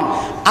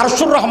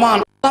রহমান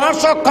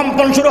আরশ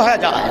কম্পন শুরু হয়ে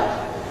যায়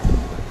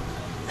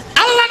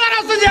আল্লাহ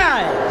নারাজ হয়ে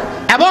যায়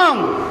এবং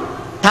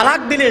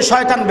তালাক দিলে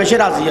শয়তান বেশি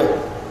রাজি হয়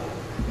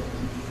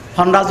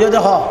হন রাজি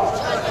দেখ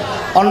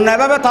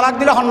অন্যায়ভাবে তালাক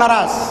দিলে হন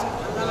নারাজ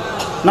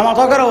নামাজ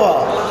করো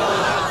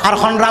আর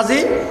হন রাজি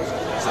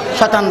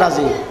শয়তান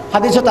রাজি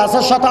হাদিসে আছে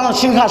শয়তান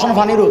সিংহাসন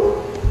ফানিরু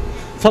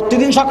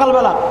প্রতিদিন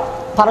সকালবেলা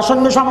তার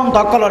সৈন্য সামন্ত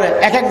অকলরে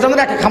এক একজনের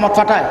এক এক খামত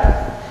ফাটায়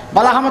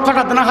বালা খামত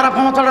ফাটাতে না খারাপ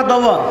খামত ফাটাতে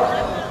দেব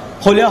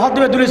হলিয়া হত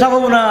দিবে দূরে চাবো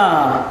না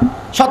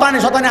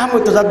শতানে হাম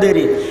করতে যার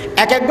দেরি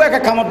এক এক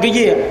খামত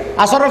গিয়ে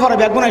আসরের পরে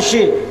ব্যাগ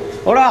আসছি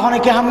ওরা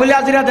অনেকে হাম গলি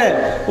আজিরা দে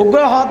উগ্র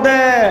হত দে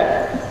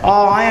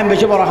আই এম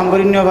বেশি বড় হাম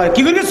করি নিয়ে ভাই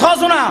কি করবি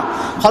ছশো না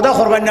হদে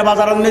করবাই না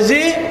বাজারত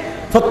মেজি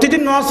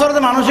প্রতিদিন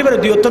নয় মানুষ এবারে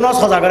দুই নয়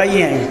সজা করাই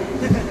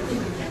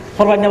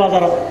ফরবাইনা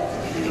বাজারত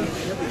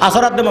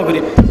আসরাত দে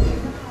মগরিব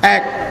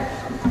এক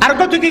আর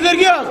কত কি করি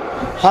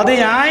হদে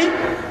আই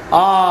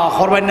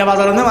ফরবাইনা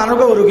বাজারত মানুষ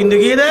গরু কিনতে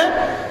গিয়ে দে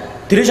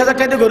 30,000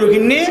 টাকা গরু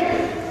কিনি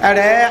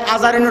আরে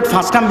আজারি নোট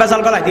 5 কাম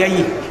বেজাল গলা দিয়ে আই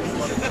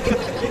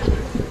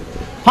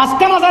 5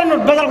 কাম আজারি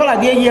নোট বেজাল গলা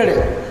দিয়ে আই রে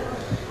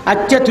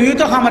আচ্ছা তুই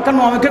তো খামাকা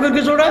নমকে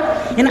করকে জোড়া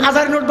ইন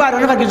আজারি নোট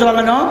বাইরে বাকি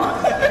জোড়া না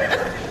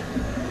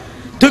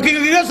তুই কি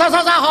গিয়ে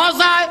সসা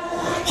হসায়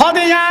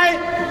হদে আই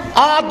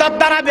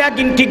দাদারা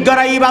বেগিন ঠিক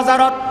গরাই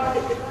বাজারত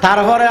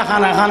তারপরে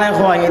খানা খানায়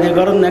খোয়াই দে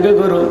গরম নাকি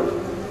গরু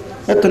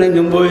এত নেই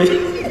জুম্বই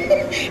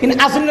ইন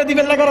আসুন নদী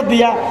বেলা করে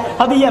দিয়া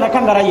হদি ইয়া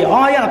রাখান দাঁড়াই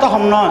ইয়া না তো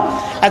হম নয়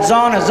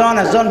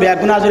এজন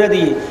বেগুনা জুড়ে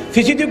দিয়ে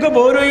ফিসি তুই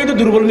বই রই তো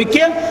দুর্বল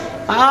মিকে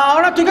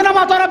ওরা তুই কেন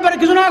মাতার পারে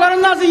কিছু না করেন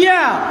না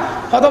ইয়া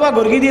অথবা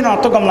গর্গি দিন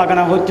অত কম লাগে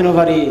না হইতে না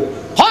পারি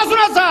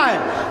হসনা চায়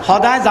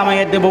সদায়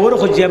জামাইয়ের দে বউর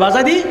খুঁজিয়ে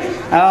বাজা দি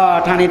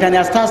টানি টানি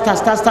আস্তে আস্তে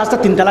আস্তে আস্তে আস্তে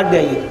 3 তালাক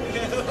দেয়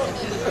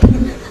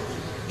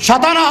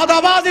শতানা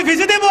হদাবাজি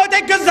ফিসি দিয়ে বই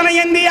দেখে জানাই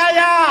এন্দি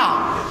আয়া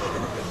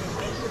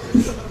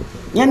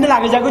এন্দি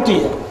লাগে যাগো তুই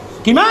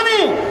কি মানে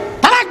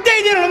তালাক দেই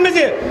দিন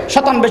মেজে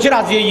শতান বেশি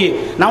রাজি হইয়ে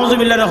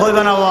নাউজুবিল্লাহ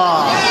হইবে না ওয়া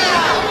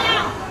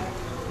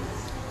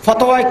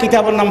ফতোয়া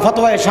কিতাবের নাম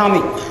ফতোয়া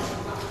স্বামী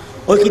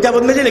ওই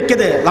কিতাবের মেজে লিখে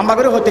দে লম্বা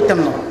করে হইতে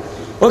তেমন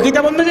ওই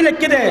কিতাবের মেজে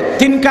লিখে দে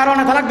 3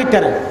 কারণে তালাক দিতে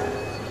রে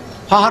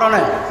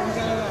হাহারণে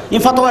ই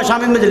ফতোয়া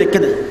স্বামী মেজে লিখে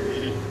দে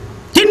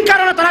 3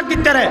 কারণে তালাক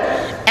দিতে রে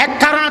এক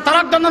কারণে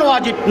তালাক দেওয়া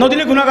ওয়াজিব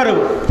নদিলে গুনাহ করব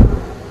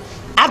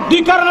আর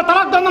 2 কারণে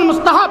তালাক দেওয়া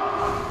মুস্তাহাব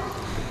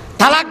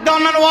তালাক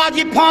দেওয়া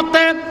ওয়াজিব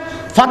হতে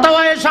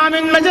ফতোয়া স্বামী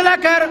মেজে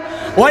লেখার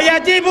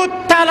ওয়াজিবুত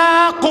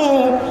তালাকু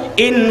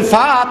ইন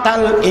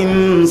ফাতাল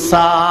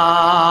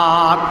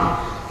ইমসাক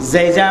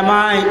যে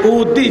জামাই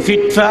উদি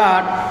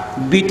ফিটফাট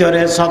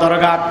ভিতরে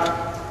সদরঘাট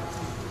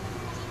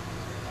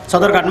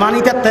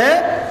মানিতে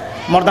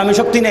মর্দামি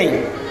শক্তি নেই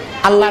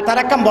আল্লাহ তার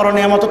একটা বড়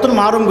নিয়ামত তোর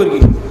মারুম করি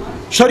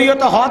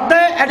শরীয়ত হদ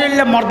দে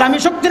এটা মর্দামি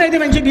শক্তি নেই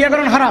দিবেন বিয়ে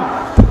করেন হারাম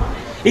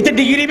ইতে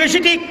ডিগ্রি বেশি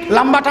ঠিক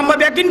লম্বা টাম্বা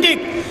ব্যাকিন ঠিক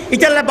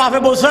ইতে বাপে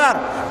বসার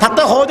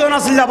থাকতে হদেও না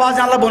সিল্লা বাজ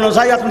আল্লাহ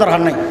বনসাই আপনার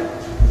দরকার নাই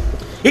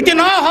ইতি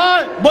না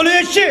হয় বলে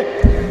এসছে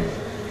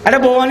আরে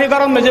বৌয়ানি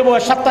গরম মেজে বউ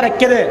 1 সপ্তাহ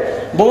রেখে দে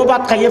বউ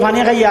ভাত খাইয়ে পানি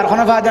খাইয়ে আর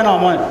কোনো ফায়দা না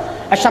হয়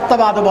 1 সপ্তাহ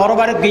বাদ বড়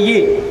বাড়িত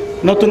গিয়ে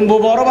নতুন বউ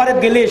বড় বাড়িত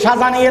গেলে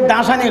সাজানি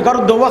দাঁসানি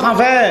গরত দৌবা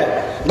খাঁফে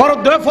গরত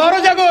দৌ ফরো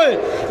যাগো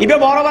ইবে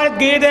বড় বাড়িত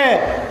গিয়ে দে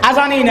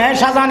আজানি নেয়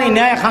সাজানি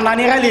নেয়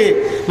খানানি খাইলি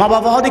মা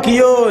বাবা হতে কি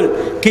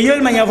হল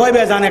মাইয়া ভয়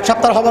বে জান 1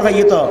 সপ্তাহ খবর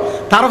খাইয়ে তো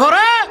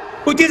তারপরে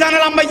উঠি জানে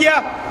লাম্বা গিয়া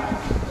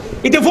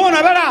ইতে ফোন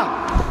হবে না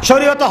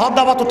শরীয়ত হদ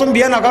দাবা তো তুমি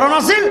বিয়ে না করন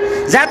আসিল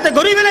যাতে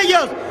গরিব এলে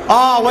গিয়ে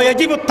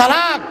ওয়াজিবুত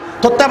তালাক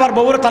তোতে আবার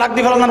বউর তালাক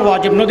দি ফেলান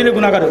ওয়াজিব নদিলে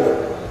গুনাহ করে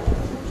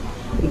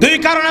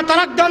 2 কারণে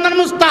তালাক দেওয়ান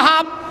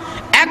মুস্তাহাব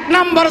 1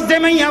 নম্বর যে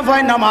মাইয়া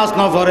হয় নামাজ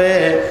ন পড়ে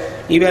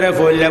ইবারে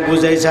ফইলে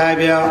বুঝাই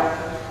চাইবে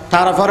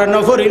তারপরে ন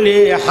পড়িলে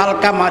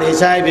হালকা মারি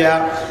চাইবে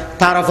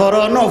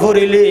তারপরে ন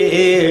পড়িলে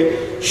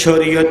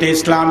শরীয়তে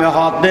ইসলামে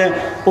হদে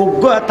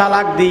উগ্র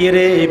তালাক দিয়ে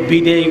রে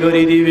বিদায়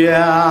করে দিবে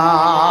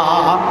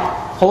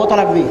হবো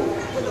তালাক দি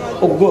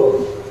উগ্র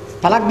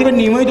তালাক দিবে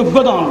নিয়মিত উগ্র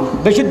দন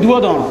বেশি দুয়ো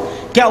দন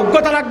কে উগ্র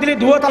তালাক দিলে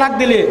দুয়ো তালাক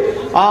দিলে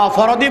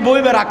ফরদি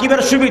বইবে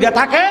রাখিবের সুবিধা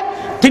থাকে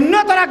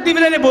 3 তালাক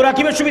দিলে বই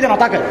রাখিবের সুবিধা না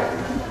থাকে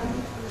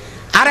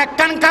আর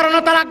একখান কারণে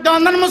তালাক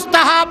দেওয়ান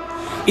মুস্তাহাব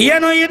ইয়ে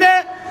নই দে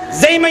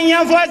যেই মাইয়া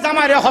ভয়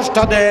জামাইরে হষ্ট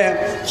দে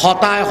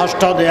হতায়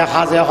হষ্ট দে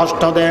হাজে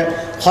হষ্ট দে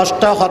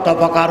হষ্ট হত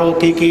প্রকারও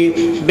কি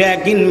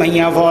বেগিন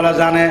মাইয়া ভলে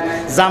জানে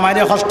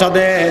জামাইরে হষ্ট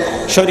দে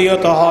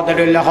শরীয়ত হতে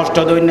দিলে হষ্ট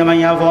দৈন্য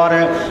মাইয়া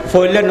ভরে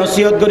ফইলে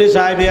নসিহত করি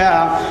চাইবিয়া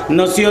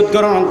নসিহত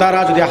করন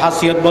তারা যদি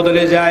হাসিয়ত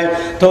বদলে যায়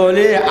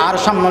তাহলে আর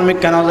সামনে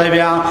কেন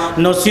যাইবিয়া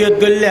নসিহত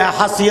করলে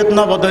হাসিয়ত ন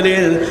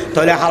বদলিল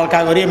তাহলে হালকা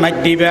করে মার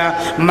দিবা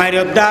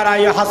মাইরত দ্বারা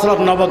হাসরত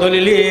ন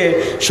বদলিলি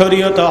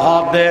শরীয়ত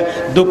হত দে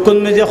দুঃখ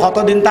নিজে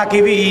কতদিন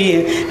তাকিবি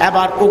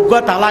এবার উগ্র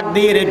তালাক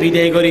দিয়ে রে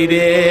বিদায় করি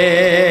রে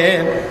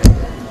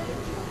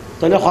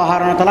তাহলে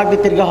হারানো তালাক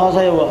দিতে সহজ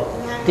হয়ে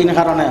 3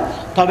 কারণে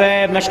তবে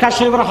মেশকাত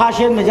শরীফের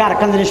হাসির মেজে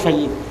আরেকখান জিনিস পাই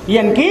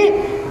ইয়ান কি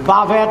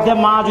বাপের দে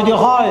মা যদি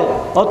হয়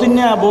অতুন্য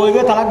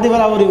বইবে তালাক দিবে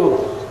বলিব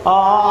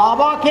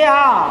আবা কে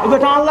এবার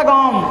টান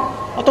লাগাম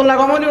অত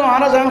লাগাম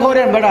আনা যেন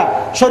করেন বেটা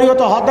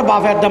শরীয়ত হতে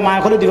বাপের দে মা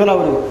করে দিবে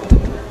বলিব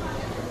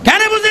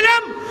কেন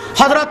বুঝলাম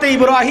হযরত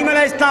ইব্রাহিম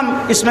আলাইহিস সালাম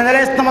ইসমাঈল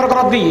আলাইহিস সালামের ঘর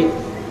দিয়ে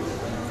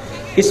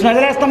ইসমাঈল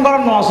আলাইহিস সালাম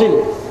গরম নসিল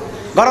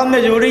গরম নে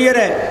জুড়িয়ে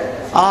রে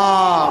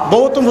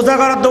বহুত পূজা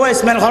করার দেবো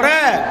ইসমাইল ঘরে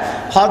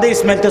হদে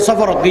ইসমাইল তো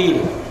সফর দি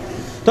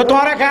তো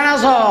তোমারা কেন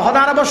আস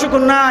হদার বসু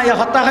কোন না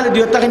হত্যা খালি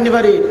 2 হত্যা কিনতে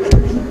পারি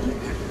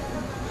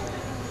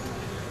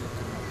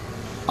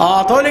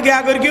তাহলে কে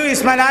আগর কিউ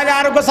ইসমাইল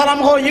আলাইহিস সালাম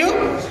হইউ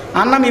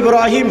আর নাম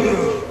ইব্রাহিম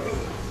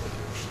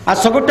আর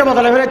সকটটা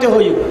বদলে ফেরাইতে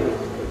হইউ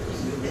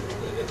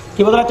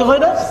কি বদলাইতে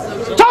হইল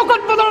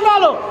চৌকট বদলে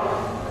গেল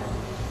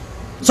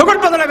সকট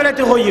বদলে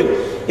ফেরাইতে হইউ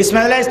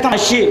ইসমাইল আলাইহিস সালাম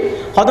আসি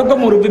হদক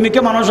মুরব্বি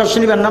মিকে মানুষ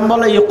আসলে নাম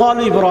বলে ইকাল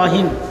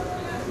ইব্রাহিম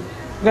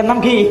এর নাম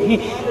কি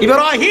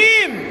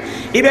ইব্রাহিম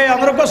ইবে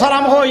আমরক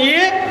সালাম হই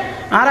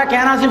আর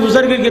কেন আছি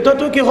বুঝার গিয়ে তো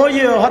তুই কি হই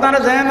হতানে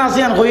যেন আসি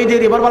আন হই দিয়ে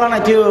এবার বলা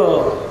নাই তুই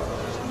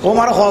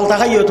তোমার হল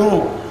থাকাইও তুই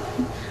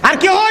আর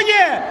কি হই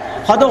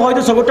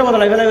হয়তো সবরটা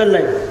বদলাই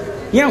বেলাই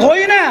ইয়া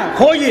হই না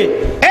হই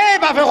এ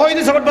বাপে হই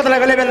দি সবর বদলাই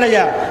বেলাই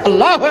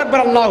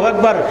আল্লাহু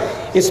আকবার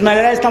ইসমাইল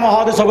আলাইহিস সালাম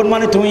হয়তো সবর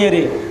মানে তুই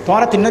রে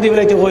তোমার তিন দিবে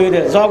লাইতে হই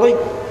রে যাও কই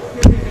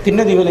তিন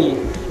দিবে লাই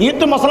ই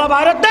তো মশলা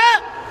বাইরে দে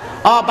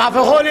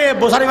বাপে হইলে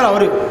বসারি বেলা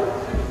হরে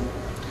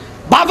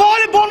বাপে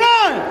হইলে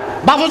বনয়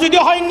বাপে যদি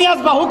হয় নিয়াজ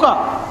বাহুকা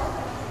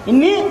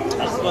ইন্নি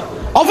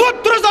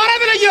অভদ্র জরা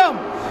বেলাইম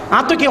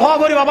আর তো কি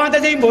হবরি বাবা আনতে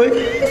যাই বই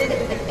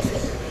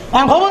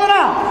হবো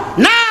না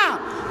না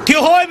কি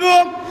হইব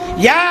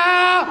ইয়া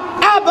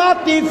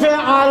আবাতি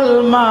ফাআল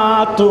মা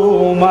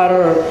তুমার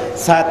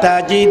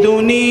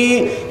সাতাজিদুনি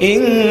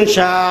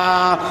ইনশা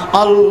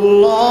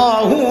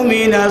আল্লাহু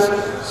মিনাস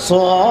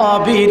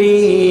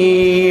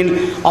সাবিরিন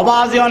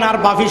আওয়াজিয়ন আর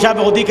বাফি সাহেব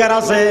অধিকার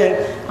আছে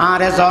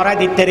আরে জরা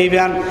দিতে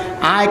দিবেন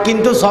আয়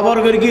কিন্তু সবর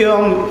করি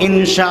গিয়ম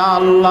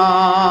ইনশাআল্লাহ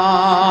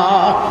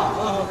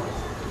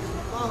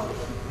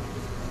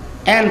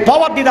এন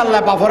পাওয়ার দিদ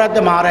আল্লাহ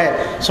বাফরাতে মারে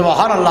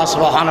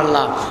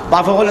সুবহানাল্লাহ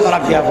বাফা হলে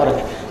তালাক দিয়া পড়ে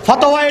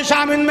ফতোয়া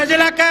শামিন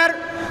মেজিলাকার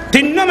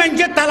তিন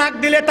মেনছে তালাক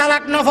দিলে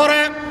তালাক না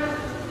পড়ে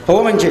ও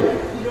মেনছে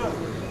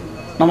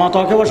নামা তো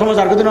কেবল সময়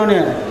আর কিছু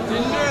নয়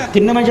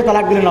তিন মেনছে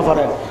তালাক দিলে না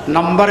পড়ে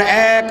নম্বর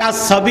 1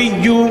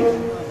 আস-সাবিয়্যু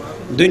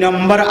 2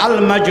 নম্বর আল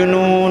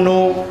মাজনুনু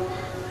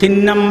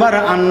 3 নম্বর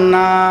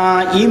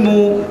আন-নাইমু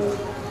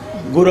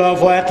গুরফ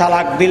হয়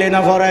তালাক দিলে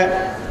না পড়ে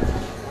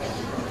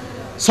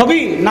সবই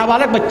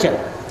নাবালক বাচ্চা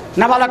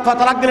নাবালক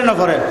তালাক দিলে না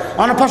পড়ে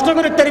অনেক প্রশ্ন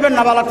করে তেরিবেন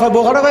নাবালক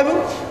বহরে পাইব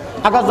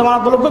আকাশ জমানা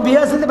লোক বিয়ে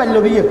আছে বাল্য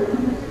বিয়ে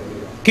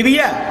কি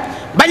বিয়ে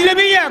বাল্য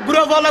বিয়ে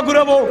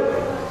গুরব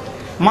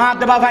মা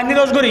দেবা ফাইনি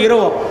রোজ করি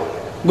হিরো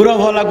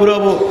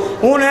গুরব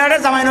উন এড়ে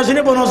জামাই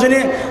নছিনি বনছিনি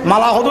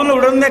মালা হদুন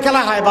উড়ন দিয়ে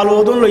খেলা খায় বালু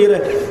হদুন লই রে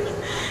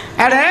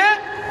এড়ে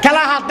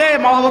খেলা হাতে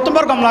মা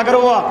তোমার কম লাগে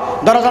ও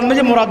দরজান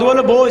মেজে মুরাদু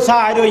হলে বই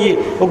সাই রই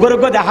ও গরে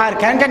দেখার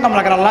কেন কম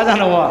লাগে আল্লাহ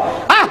জানো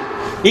আহ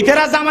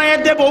ইতেরা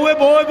জামাইয়ের দে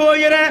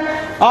বউয়ে রে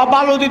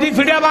বালু দিদি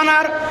ফিডা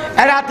বানার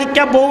এরা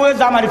তিকা বউয়ে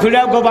জামাই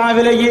ফিডা গো বানা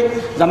ফেলে গিয়ে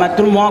জামাই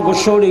তোর মা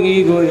গোসড়ি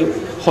গিয়ে গই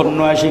হন্য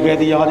শিখে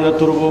দিয়ে হলে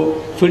তোর বউ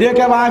ফিডে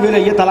কে বানা ফেলে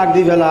গিয়ে তালাক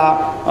দি ফেলা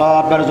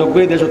আপনার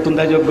যোগ্যই দেশ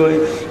তুন্দা যোগ্যই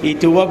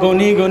ইতুবা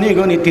গনি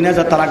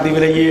 3000 তালাক দি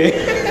ফেলে গিয়ে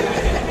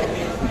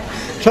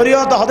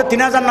শরীয়ত হতে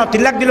 3000 না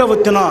 3 লাখ দিলেও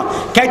বলতো না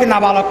খাইতে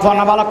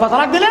নাবালক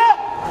তালাক দিলে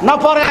না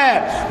পরে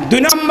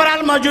 2 নম্বর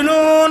আল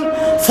মাজনুন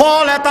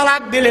ফলে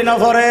তালাক দিলে না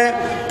পরে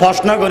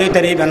প্রশ্ন করি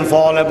তেরিবেন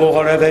ফলে বউ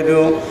করে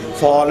দেবো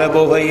ফলে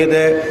বউ হয়ে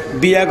দে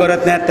বিয়ে করে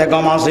তে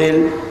গম আসিল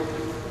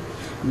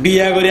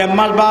বিয়ে করে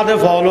মাস বাদে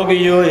ফল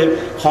গিয়ে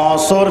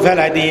হসর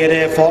ফেলাই দিয়ে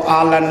রে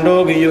আলান্ড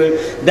গিয়ে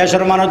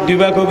দেশের মানুষ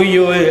দুবাক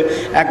গিয়ে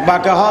এক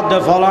বাকে হদ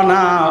ফল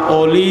না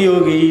অলিও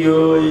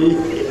গিয়ে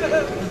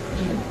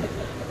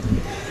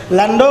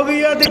লান্ড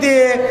গিয়ে দিদি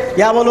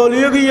ইয়া বল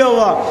অলিও গিয়ে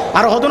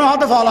আর হতো না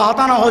হতে ফল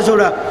হতানো হয়েছে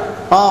ওরা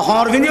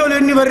হর ভিনি অলিও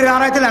নিবারি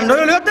আড়াইতে লান্ড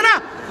অলি হতে না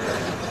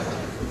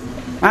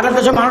আর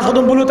দেশের মানুষ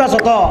হতো বুলুত আছে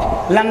তো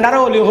ল্যান্ডারে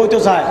অলি হইতে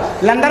চায়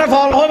ল্যান্ডারে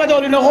ফল হইবে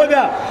অলি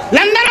নহইবে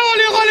ল্যান্ডারে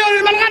অলি হলে অলি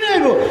মানে কানে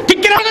হইব ঠিক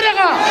কিনা করে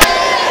দেখা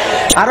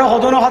আর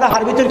হতো না হতে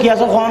হার ভিতর কি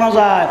আছে খাওয়ানো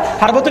যায়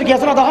হার ভিতর কি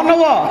আছে না তখন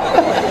নেব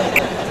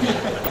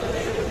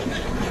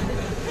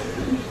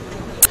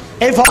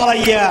এই ফল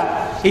আইয়া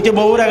এটা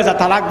বউর আগে যা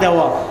তালাক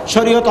দেওয়া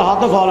শরীয়ত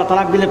হাতে ফল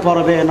তালাক দিলে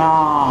পড়বে না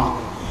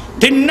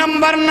 3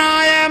 নম্বর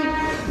নায়াম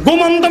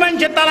গুমন্ত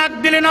মানুষে তালাক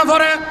দিলে না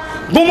পরে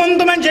গুমন্ত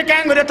মানুষে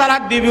কেন করে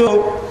তালাক দিব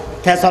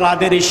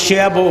ফেসলাদের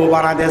ইশিয়া বউ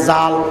বানাতে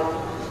জাল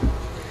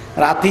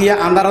রাতিয়া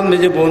আন্দারান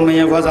মেজে বোন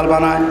মেয়ে জাল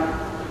বানায়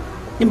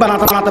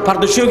বানাতে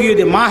পারদর্শী গিয়ে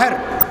দিয়ে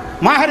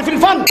মাহের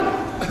ফিলফান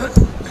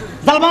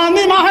জাল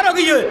বানানি মাহের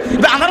গিয়ে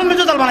আন্দারান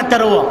মেজে জাল বানাতে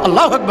রো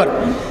আল্লাহু আকবার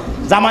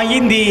জামাই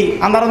ইন্দি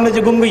আন্দারান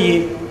মেজে গুম গিয়ে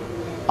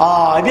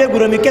dia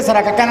guru mikir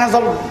seraka kanan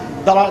zal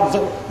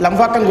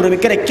lamfakan guru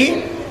mikir ekki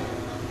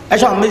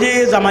ऐसा हम जे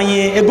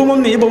जमाइए एगुमन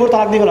नहीं बहुत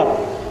तालाक दी गला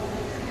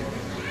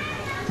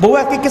बहु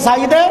के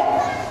साइदे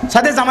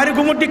सादे जमारी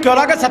गुमुटी क्यों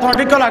लागे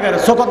सतमाटी क्यों लागे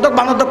सोकतक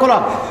बांधतक कोला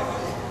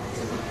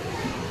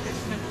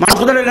मानस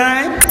कुदर लेना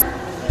है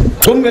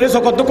तुम मेरे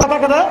सोकतक का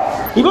पता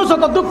इगो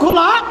सोकतक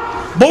खोला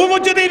बहु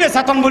मध्य दे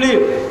सातन बोली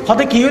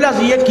हते की होला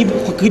ये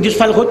की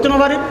डिस्फाइल होते ना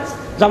बारे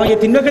जमाइए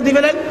तीन के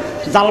दिबेलेन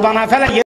जाल बाना फेला